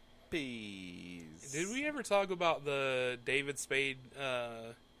copies. Did we ever talk about the David Spade,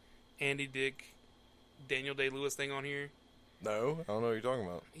 Andy Dick, Daniel Day-Lewis thing on here? No, I don't know what you're talking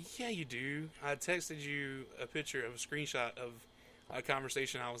about. Yeah, you do. I texted you a picture of a screenshot of a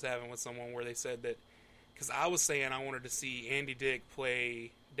conversation I was having with someone where they said that, because I was saying I wanted to see Andy Dick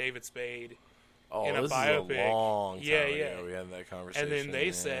play David Spade Oh, in a this biopic. is a long time Yeah, ago yeah. we had that conversation. And then they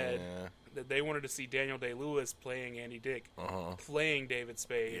Yeah, said yeah. that they wanted to see Daniel Day-Lewis playing Andy Dick, Uh-huh. playing David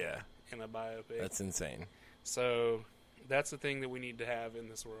Spade Yeah. in a biopic. That's insane. So that's the thing that we need to have in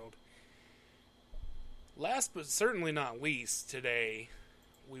this world. Last but certainly not least, today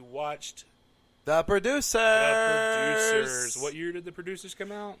we watched The Producers! The Producers. What year did The Producers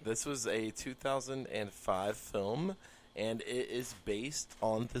come out? This was a 2005 film, and it is based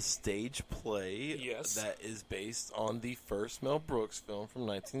on the stage play Yes. that is based on the first Mel Brooks film from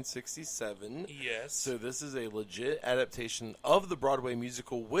 1967. Yes. So this is a legit adaptation of the Broadway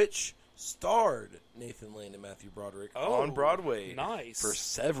musical, which starred Nathan Lane and Matthew Broderick on Broadway nice. for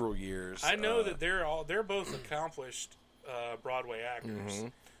several years. I know that they're both accomplished Broadway actors.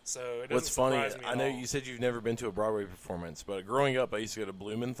 So it doesn't What's funny, surprise me I at know all. you said you've never been to a Broadway performance, but growing up, I used to go to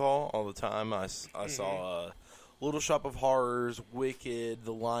Blumenthal all the time. I saw Little Shop of Horrors, Wicked,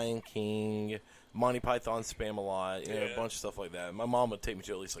 The Lion King, Monty Python, Spam-A-Lot, a bunch of stuff like that. My mom would take me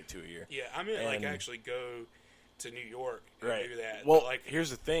to at least like 2 a year. Yeah, I mean, like And- actually go to New York and Right. do that. Well, But, like, here's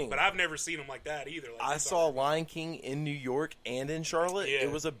the thing. but I've never seen him like that either. Like I you saw talking- Lion King in New York and in Charlotte. Yeah.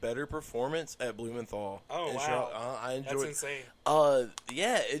 It was a better performance at Blumenthal. Oh, in wow. Charlotte. I enjoyed. That's insane.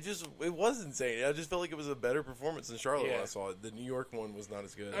 Yeah, it was insane. I just felt like it was a better performance in Charlotte when Yeah. I saw it. The New York one was not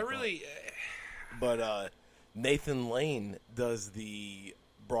as good. I really, But Nathan Lane does the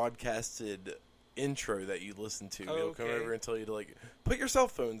broadcasted intro that you listen to. Oh, He'll come okay. over and tell you to, like, put your cell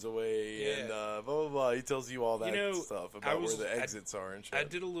phones away Yeah. and blah, blah, blah. He tells you all that stuff about where the I exits are and shit. I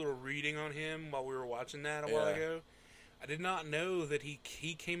did a little reading on him while we were watching that a while Yeah. ago. I did not know that he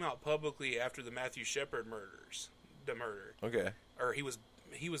came out publicly after the Matthew Shepard murder, Okay. or he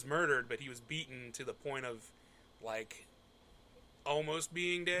was murdered, but he was beaten to the point of like almost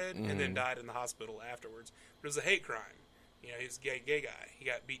being dead, and then died in the hospital afterwards. But it was a hate crime. You know, he's a gay guy. He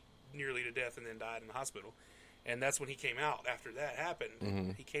got beat nearly to death and then died in the hospital. And that's when he came out after that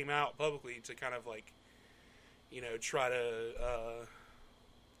happened. He came out publicly to kind of like, you know, try to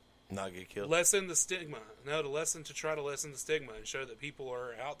Not get killed. lessen the stigma. No, to try to lessen the stigma and show that people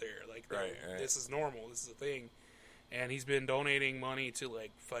are out there. Like, Right. this is normal. This is a thing. And he's been donating money to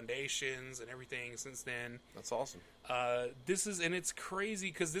like foundations and everything since then. That's awesome. And it's crazy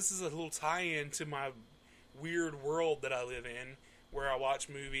because this is a little tie-in to my weird world that I live in, where I watch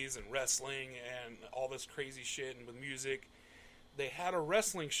movies and wrestling and all this crazy shit, and with music. They had a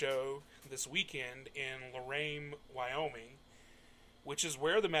wrestling show this weekend in Lorain, Wyoming, which is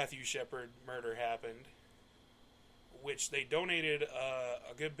where the Matthew Shepard murder happened, which they donated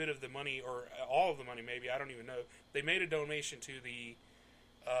a good bit of the money, or all of the money maybe, I don't even know. They made a donation to the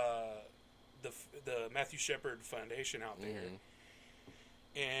Matthew Shepard Foundation out there.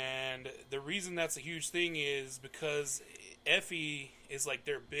 And the reason that's a huge thing is because Effie is like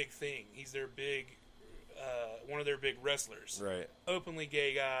their big thing. He's their big, one of their big wrestlers. Right. Openly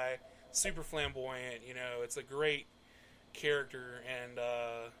gay guy, super flamboyant. You know, it's a great character and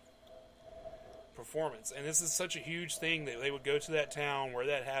performance. And this is such a huge thing that they would go to that town where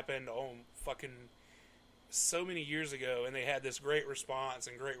that happened. Fucking so many years ago, and they had this great response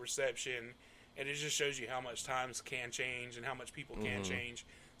and great reception. And it just shows you how much times can change and how much people can change.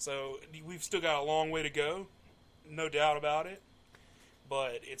 So we've still got a long way to go, no doubt about it.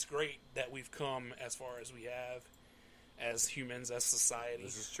 But it's great that we've come as far as we have as humans, as society.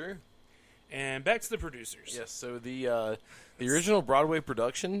 This is true. And back to the producers. Yes, so the original Broadway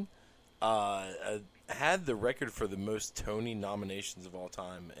production had the record for the most Tony nominations of all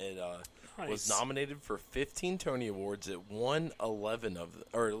time. It was nominated for 15 Tony Awards. It won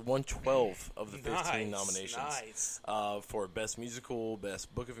 12 of the 15 nominations. Nice. For Best Musical,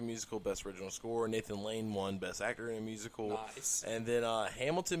 Best Book of a Musical, Best Original Score. Nathan Lane won Best Actor in a Musical. Nice. And then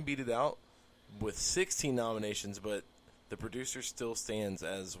Hamilton beat it out with 16 nominations, but the producer still stands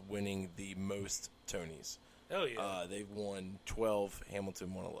as winning the most Tonys. Oh, yeah. They've won 12,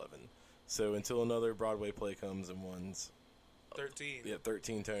 Hamilton won 11. So until another Broadway play comes and wins 13.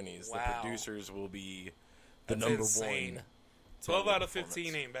 13 Tonys, Wow. the producers will be the That's number insane. one. 12 Tony out of performance.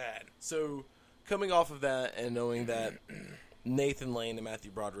 15 ain't bad. So coming off of that and knowing that Nathan Lane and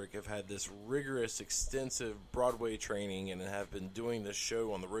Matthew Broderick have had this rigorous, extensive Broadway training and have been doing this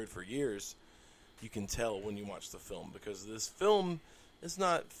show on the road for years, you can tell when you watch the film, because this film is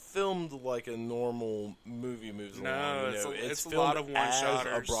not filmed like a normal movie moves No, along. it's a filmed lot of as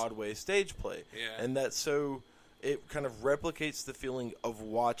one-shoters. a Broadway stage play. Yeah. And that's so it kind of replicates the feeling of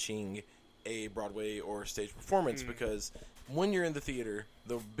watching a Broadway or stage performance, because when you're in the theater,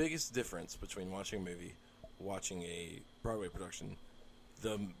 the biggest difference between watching a movie, watching a Broadway production,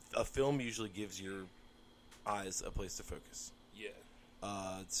 a film usually gives your eyes a place to focus. Yeah.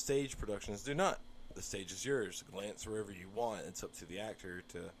 Stage productions do not. The stage is yours. Glance wherever you want. It's up to the actor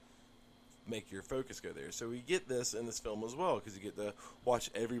to make your focus go there. So we get this in this film as well, because you get to watch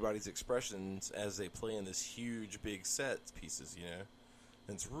everybody's expressions as they play in this huge, big set pieces, you know.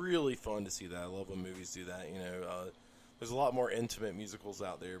 And it's really fun to see that. I love when movies do that, you know. There's a lot more intimate musicals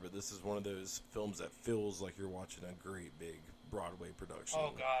out there, but this is one of those films that feels like you're watching a great, big Broadway production.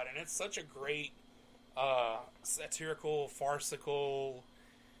 Oh, God. And it's such a great satirical, farcical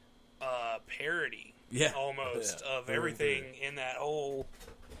parody, almost, Yeah, of everything in that whole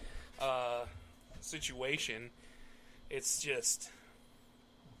situation. It's just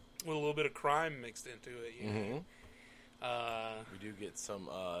with a little bit of crime mixed into it, you know. We do get some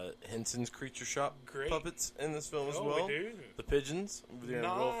Henson's Creature Shop Great. puppets in this film as Oh, well. we do. The pigeons. They're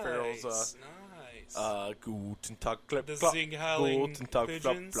Will Ferrell's Nice. Guten Tag, klap, The klap. zing-howling Guten Tag, flop,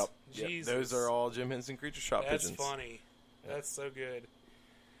 pigeons? flop. Yep, Jesus. those are all Jim Henson Creature Shop That's pigeons. funny. That's so good.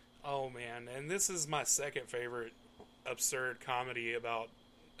 Oh, man. And this is my second favorite absurd comedy about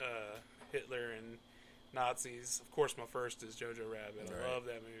Hitler and Nazis. Of course, my first is Jojo Rabbit. Right. I love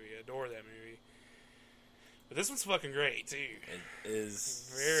that movie. I adore that movie. But this one's fucking great too. It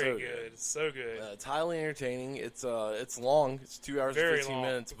is Very so good. So good. It's highly entertaining. It's long. It's 2 hours and Very 15 long.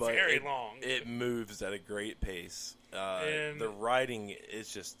 minutes, but Very long. It moves at a great pace. And- the writing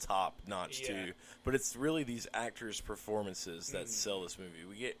is just top notch Yeah. too. But it's really these actors' performances that sell this movie.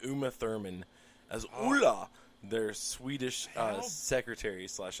 We get Uma Thurman as Ulla, their Swedish secretary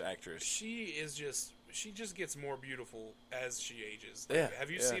 / actress. She just gets more beautiful as she ages. Yeah, Have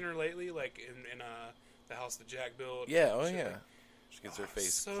you yeah. seen her lately? Like in the house that Jack built. Yeah, oh Shit yeah. like- She gets her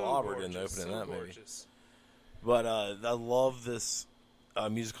face so clobbered in the gorgeous, opening of so that movie. gorgeous. But I love this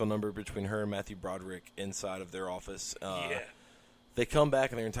musical number between her and Matthew Broderick inside of their office. Yeah. They come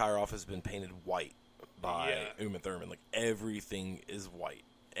back and their entire office has been painted white by Yeah. Uma Thurman. Like, everything is white.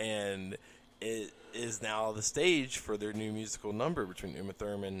 And it is now the stage for their new musical number between Uma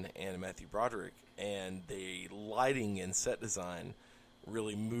Thurman and Matthew Broderick. And the lighting and set design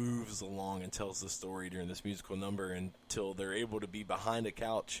really moves along and tells the story during this musical number until they're able to be behind a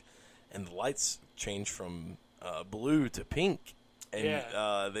couch and the lights change from blue to pink.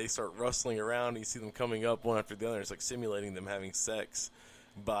 And they start rustling around. You see them coming up one after the other. It's like simulating them having sex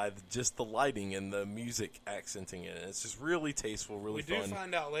by just the lighting and the music accenting it. And it's just really tasteful, really We fun. do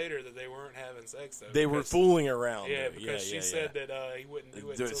find out later that they weren't having sex though. They were because- fooling around. Yeah, though. because she said that he wouldn't do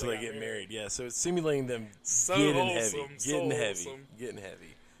it Do it until so they get married. Yeah, so it's simulating them So getting wholesome, heavy, so getting heavy, wholesome. getting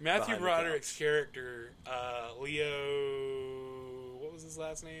heavy. Matthew behind the Broderick's couch. character, Leo. What was his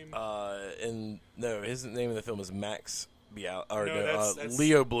last name? His name in the film is Max Bial, or No, that's-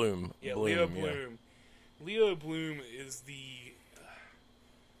 Leo Bloom. Leo Bloom. Leo Bloom is the.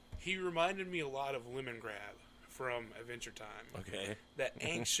 He reminded me a lot of Lemongrab from Adventure Time. Okay. That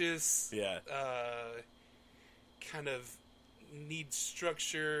anxious, Yeah. kind of needs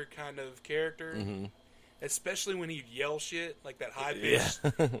structure kind of character. Mm-hmm. Especially when he'd yell shit, like that high pitched,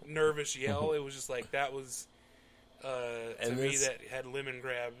 nervous yell. It was just like that was to And me this- that had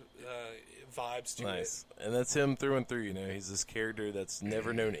Lemongrab vibes to Nice. And that's him through and through, you know. He's this character that's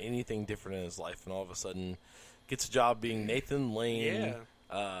never known anything different in his life, and all of a sudden gets a job being Nathan Lane,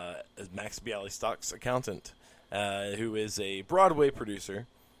 as Max Bialystock's accountant, who is a Broadway producer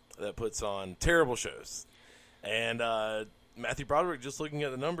that puts on terrible shows. And Matthew Broderick, just looking at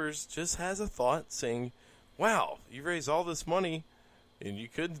the numbers, just has a thought saying, wow, you raised all this money, and you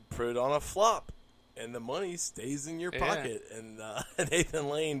could put it on a flop. And the money stays in your pocket. And Nathan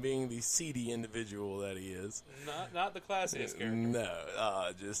Lane, being the seedy individual that he is, Not the classiest character. no,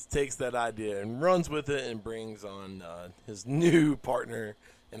 just takes that idea and runs with it and brings on his new partner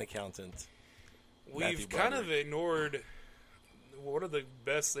and accountant. Matthew We've kind of Broderick. ignored what are the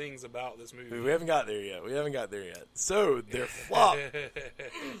best things about this movie. We haven't got there yet. So their flop,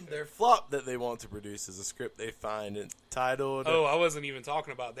 that they want to produce is a script they find entitled. Oh, I wasn't even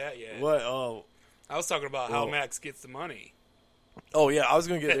talking about that yet. What? Oh, I was talking about how Well- Max gets the money. Oh yeah, I was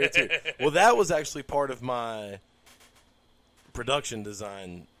going to get there too. Well, that was actually part of my production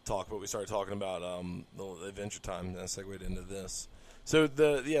design talk, but we started talking about the Adventure Time, and that segued into this. So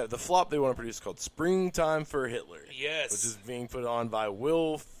the flop they want to produce is called Springtime for Hitler. Yes. Which is being put on by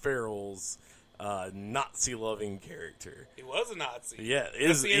Will Ferrell's Nazi-loving character. He was a Nazi. Yeah,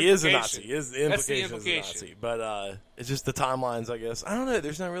 That's the he is a implication. Nazi. The That's the implication is a implication. Nazi. But it's just the timelines, I guess. I don't know.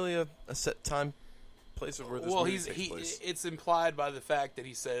 There's not really a set time, place of where this Well, movie takes place. it's implied by the fact that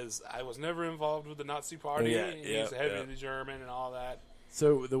he says, I was never involved with the Nazi party, Yeah, and yeah, he's heavily yeah. German and all that.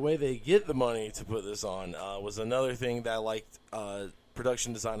 So the way they get the money to put this on was another thing that I liked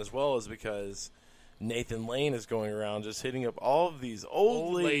production design as well, is because Nathan Lane is going around just hitting up all of these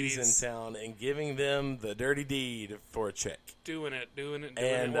old ladies in town and giving them the dirty deed for a check. Doing it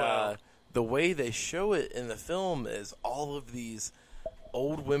And well. the way they show it in the film is all of these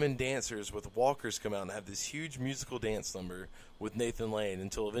old women dancers with walkers come out and have this huge musical dance number with Nathan Lane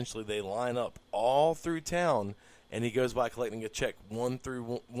until eventually they line up all through town, and he goes by collecting a check one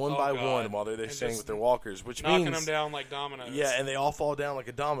by God. one while they're there And standing just with their walkers, which knocking means them down like dominoes. yeah, and they all fall down like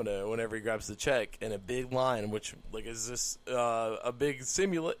a domino whenever he grabs the check in a big line, which like is this a big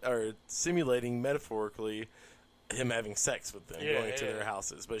simulating metaphorically him having sex with them, going to their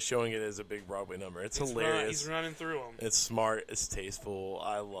houses, but showing it as a big Broadway number. It's hilarious. He's running through them. It's smart. It's tasteful.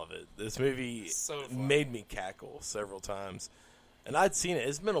 I love it. This movie So fun. made me cackle several times. And I'd seen it.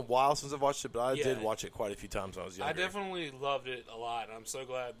 It's been a while since I've watched it, but I did watch it quite a few times when I was younger. I definitely loved it a lot, and I'm so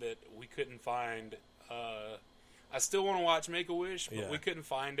glad that we couldn't find. I still want to watch Make-A-Wish, but we couldn't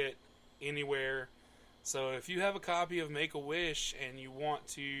find it anywhere. So if you have a copy of Make-A-Wish and you want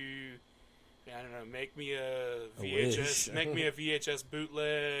to, I don't know, make me a VHS, wish. make me a VHS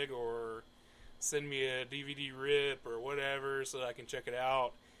bootleg or send me a DVD rip or whatever so that I can check it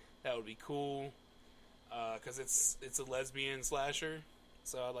out, that would be cool. Because it's a lesbian slasher,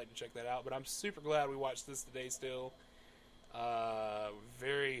 so I'd like to check that out. But I'm super glad we watched this today still.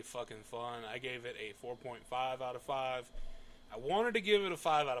 Very fucking fun. I gave it a 4.5 out of 5. I wanted to give it a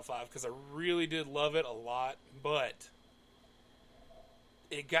 5 out of 5 because I really did love it a lot, but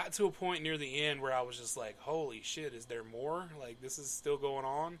it got to a point near the end where I was just like, holy shit, is there more? Like, this is still going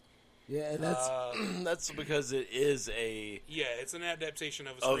on? Yeah, that's that's because it is it's an adaptation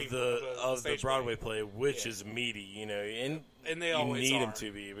of the Broadway play, which is meaty, you know, and they you always need are. them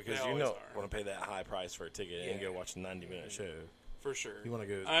to be because They you always don't are. want to pay that high price for a ticket and go watch a 90-minute show. For sure. You want to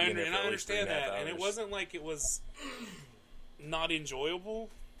go, I be in there for at least understand 3.5 that, and it hours. wasn't like it was not enjoyable.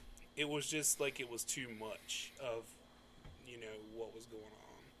 It was just like it was too much of, what was going on.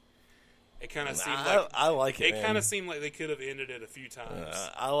 It kind of seemed like I like it. It kind of seemed like they could have ended it a few times.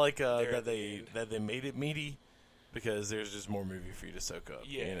 I like there that at the they end. made it meaty because there's just more movie for you to soak up.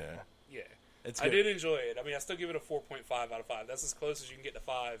 Yeah, you know? yeah. It's I good. did enjoy it. I mean, I still give it a 4.5 out of 5. That's as close as you can get to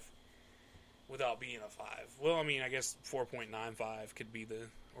 5 without being a 5. Well, I mean, I guess 4.95 could be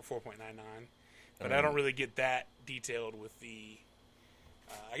or 4.99. But I don't really get that detailed with the...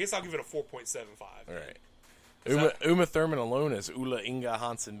 I guess I'll give it a 4.75. All right. So- Uma Thurman alone is Ulla Inga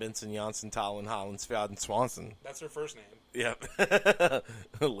Hansen Benson Janssen Talon Holland Svjaden Swanson. That's her first name. Yep.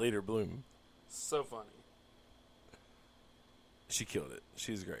 Later Bloom. So funny. She killed it.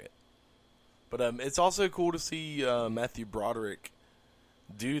 She's great. But it's also cool to see Matthew Broderick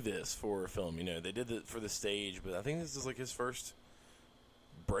do this for a film. You know, they did it for the stage, but I think this is like his first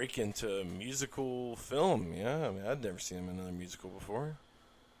break into musical film. Yeah, I mean, I'd never seen him in another musical before.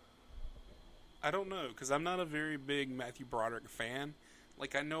 I don't know, because I'm not a very big Matthew Broderick fan.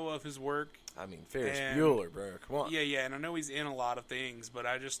 Like, I know of his work. I mean, Ferris And- Bueller, bro. Come on. Yeah, and I know he's in a lot of things, but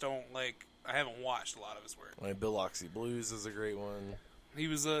I just don't, I haven't watched a lot of his work. Like Bill Oxley Blues is a great one. He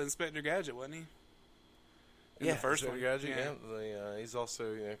was Inspector Gadget, wasn't he? In the first one. Gadget, he's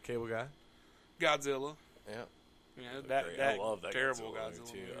also Cable Guy. Godzilla. Yeah. That I love that terrible Godzilla Godzilla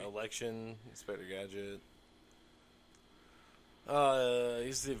movie, too. movie. Election, Inspector Gadget.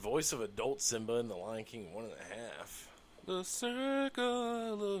 He's the voice of adult Simba in The Lion King 1.5. The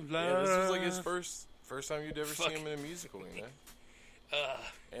Circle of Life. Yeah, this was like his first time you'd ever see him in a musical, you know?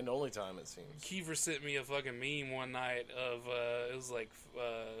 And only time, it seems. Kiefer sent me a fucking meme one night of, it was like,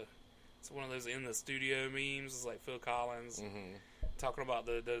 it's one of those in the studio memes. It's like Phil Collins talking about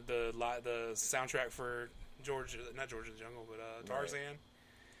the soundtrack for not George of the Jungle, but Tarzan. Right.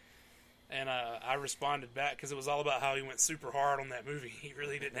 And I responded back because it was all about how he went super hard on that movie. He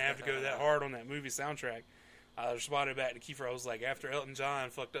really didn't have to go that hard on that movie soundtrack. I responded back to Kiefer. I was like, after Elton John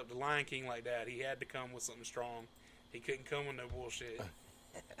fucked up the Lion King like that, he had to come with something strong. He couldn't come with no bullshit.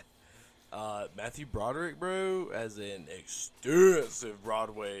 Matthew Broderick, bro, has an extensive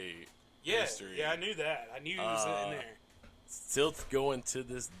Broadway history. Yeah, I knew that. I knew he was in there. Still going to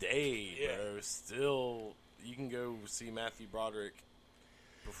this day, Yeah. bro. Still, you can go see Matthew Broderick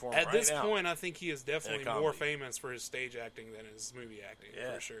perform At right this now. point, I think he is definitely comedy. more famous for his stage acting than his movie acting,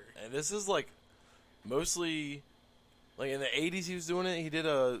 Yeah. for sure. And this is like mostly like in the 80s he was doing it. He did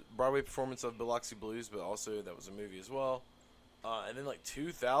a Broadway performance of Biloxi Blues, but also that was a movie as well. And then like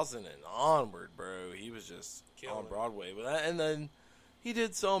 2000 and onward, bro, he was just Killing on it. Broadway. And then he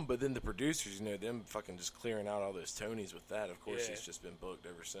did some, but then the producers, you know, them fucking just clearing out all those Tonys with that. Of course, Yeah. he's just been booked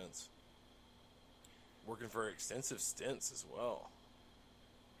ever since. Working for extensive stints as well.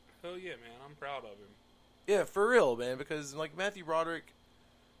 Oh yeah, man, I'm proud of him. Yeah, for real, man, because like Matthew Broderick,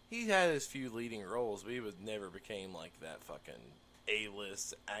 he had his few leading roles, but he was never became like that fucking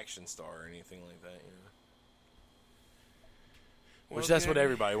A-list action star or anything like that, you know. Which that's what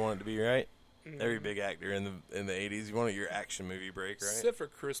everybody wanted to be, right? Every big actor in the 80s, you wanted your action movie break, right? Except for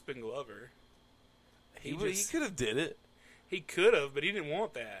Crispin Glover. He could have did it. He could have, but he didn't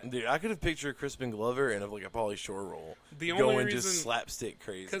want that. Dude, I could have pictured Crispin Glover in like a Pauly Shore role. The only going reason, just slapstick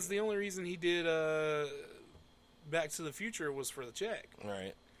crazy. because the only reason he did Back to the Future was for the check.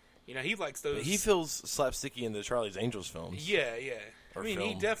 Right. You know, he likes those. But he feels slapsticky in the Charlie's Angels films. Yeah, yeah. Or I mean, he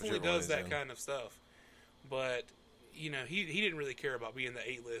film, definitely whichever one does he's that in. kind of stuff. But, you know, he didn't really care about being the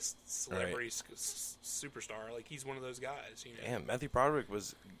A-list celebrity superstar. Like, he's one of those guys, you know. Damn, Matthew Broderick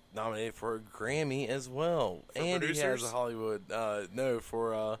was nominated for a Grammy as well. For and producers? he has a Hollywood,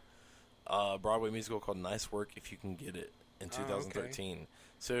 for a Broadway musical called Nice Work If You Can Get It in 2013.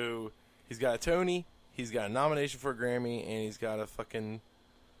 So he's got a Tony, he's got a nomination for a Grammy, and he's got a fucking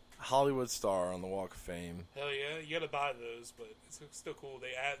Hollywood star on the Walk of Fame. Hell yeah, you gotta buy those, but it's still cool.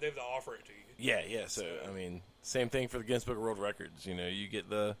 They have to offer it to you. Yeah. So, I mean, same thing for the Guinness Book of World Records. You know, you get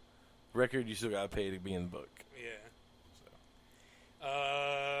the Record, you still gotta pay to be in the book. Yeah.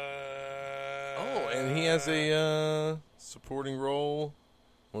 Oh, and he has a supporting role.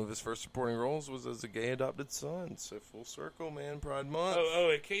 One of his first supporting roles was as a gay adopted son. So full circle, man. Pride Month. Oh,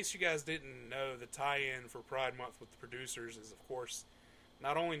 in case you guys didn't know, the tie-in for Pride Month with the producers is, of course,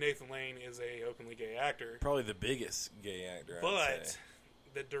 not only Nathan Lane is a openly gay actor, Probably the biggest gay actor, I would but say.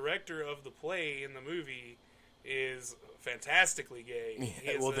 the director of the play in the movie is fantastically gay.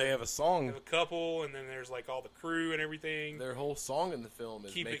 Yeah, well, they have a song. They have a couple, and then there's like all the crew and everything. Their whole song in the film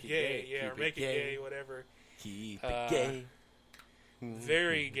is Keep Make it gay, yeah, Keep or make it gay, whatever. Keep it gay.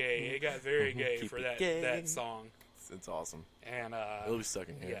 Very gay. It got very gay Keep for it that gay. that song. It's awesome. And It'll be stuck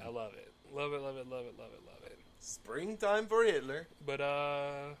in here. yeah, I love it. Love it, love it, love it, love it, love it. Springtime for Hitler. But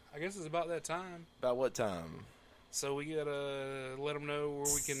I guess it's about that time. About what time? So we gotta let them know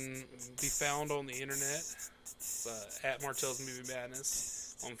where we can be found on the internet. It's, at Martell's Movie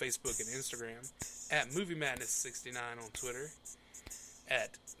Madness on Facebook and Instagram. At Movie Madness 69 on Twitter.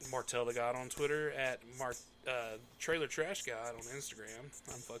 At Martell the God on Twitter. At Trailer Trash God on Instagram.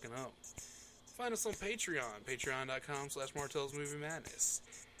 I'm fucking up. Find us on Patreon. Patreon.com/Martell's Movie Madness.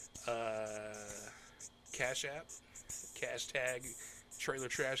 Cash App. Hashtag Trailer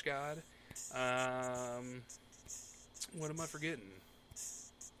Trash God. What am I forgetting?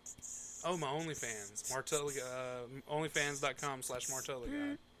 Oh, my OnlyFans.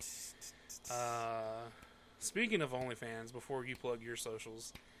 OnlyFans.com/MartellTheGuy. Speaking of OnlyFans, before you plug your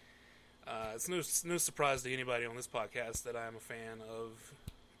socials, it's no surprise to anybody on this podcast that I am a fan of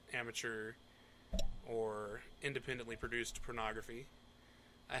amateur or independently produced pornography.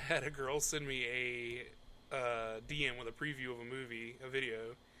 I had a girl send me a DM with a preview of a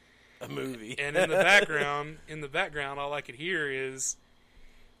video. A movie. And in the background, all I could hear is,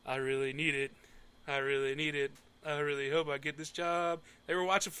 "I really need it. I really need it. I really hope I get this job." They were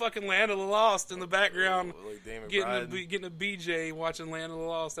watching fucking Land of the Lost in the background, Like Damon getting a BJ watching Land of the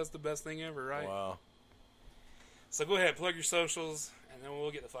Lost. That's the best thing ever, right? Wow. So go ahead, plug your socials, and then we'll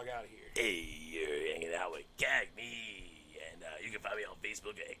get the fuck out of here. Hey, you're hanging out with Cagney, and you can find me on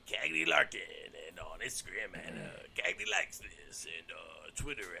Facebook at Cagney Larkin, and on Instagram at Cagney Likes This, and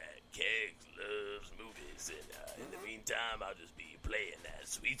Twitter at Cags Loves Movies, and in the meantime, I'll just be playing that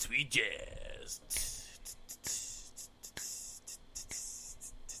sweet, sweet jazz.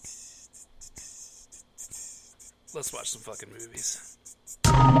 Let's watch some fucking movies.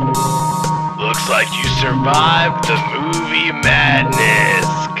 Looks like you survived the movie madness.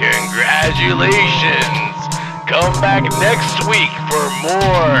 Congratulations. Come back next week for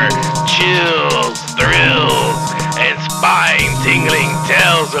more chills, thrills, and spine-tingling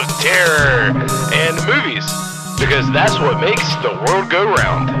tales of terror and movies. Because that's what makes the world go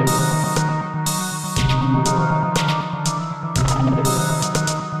round.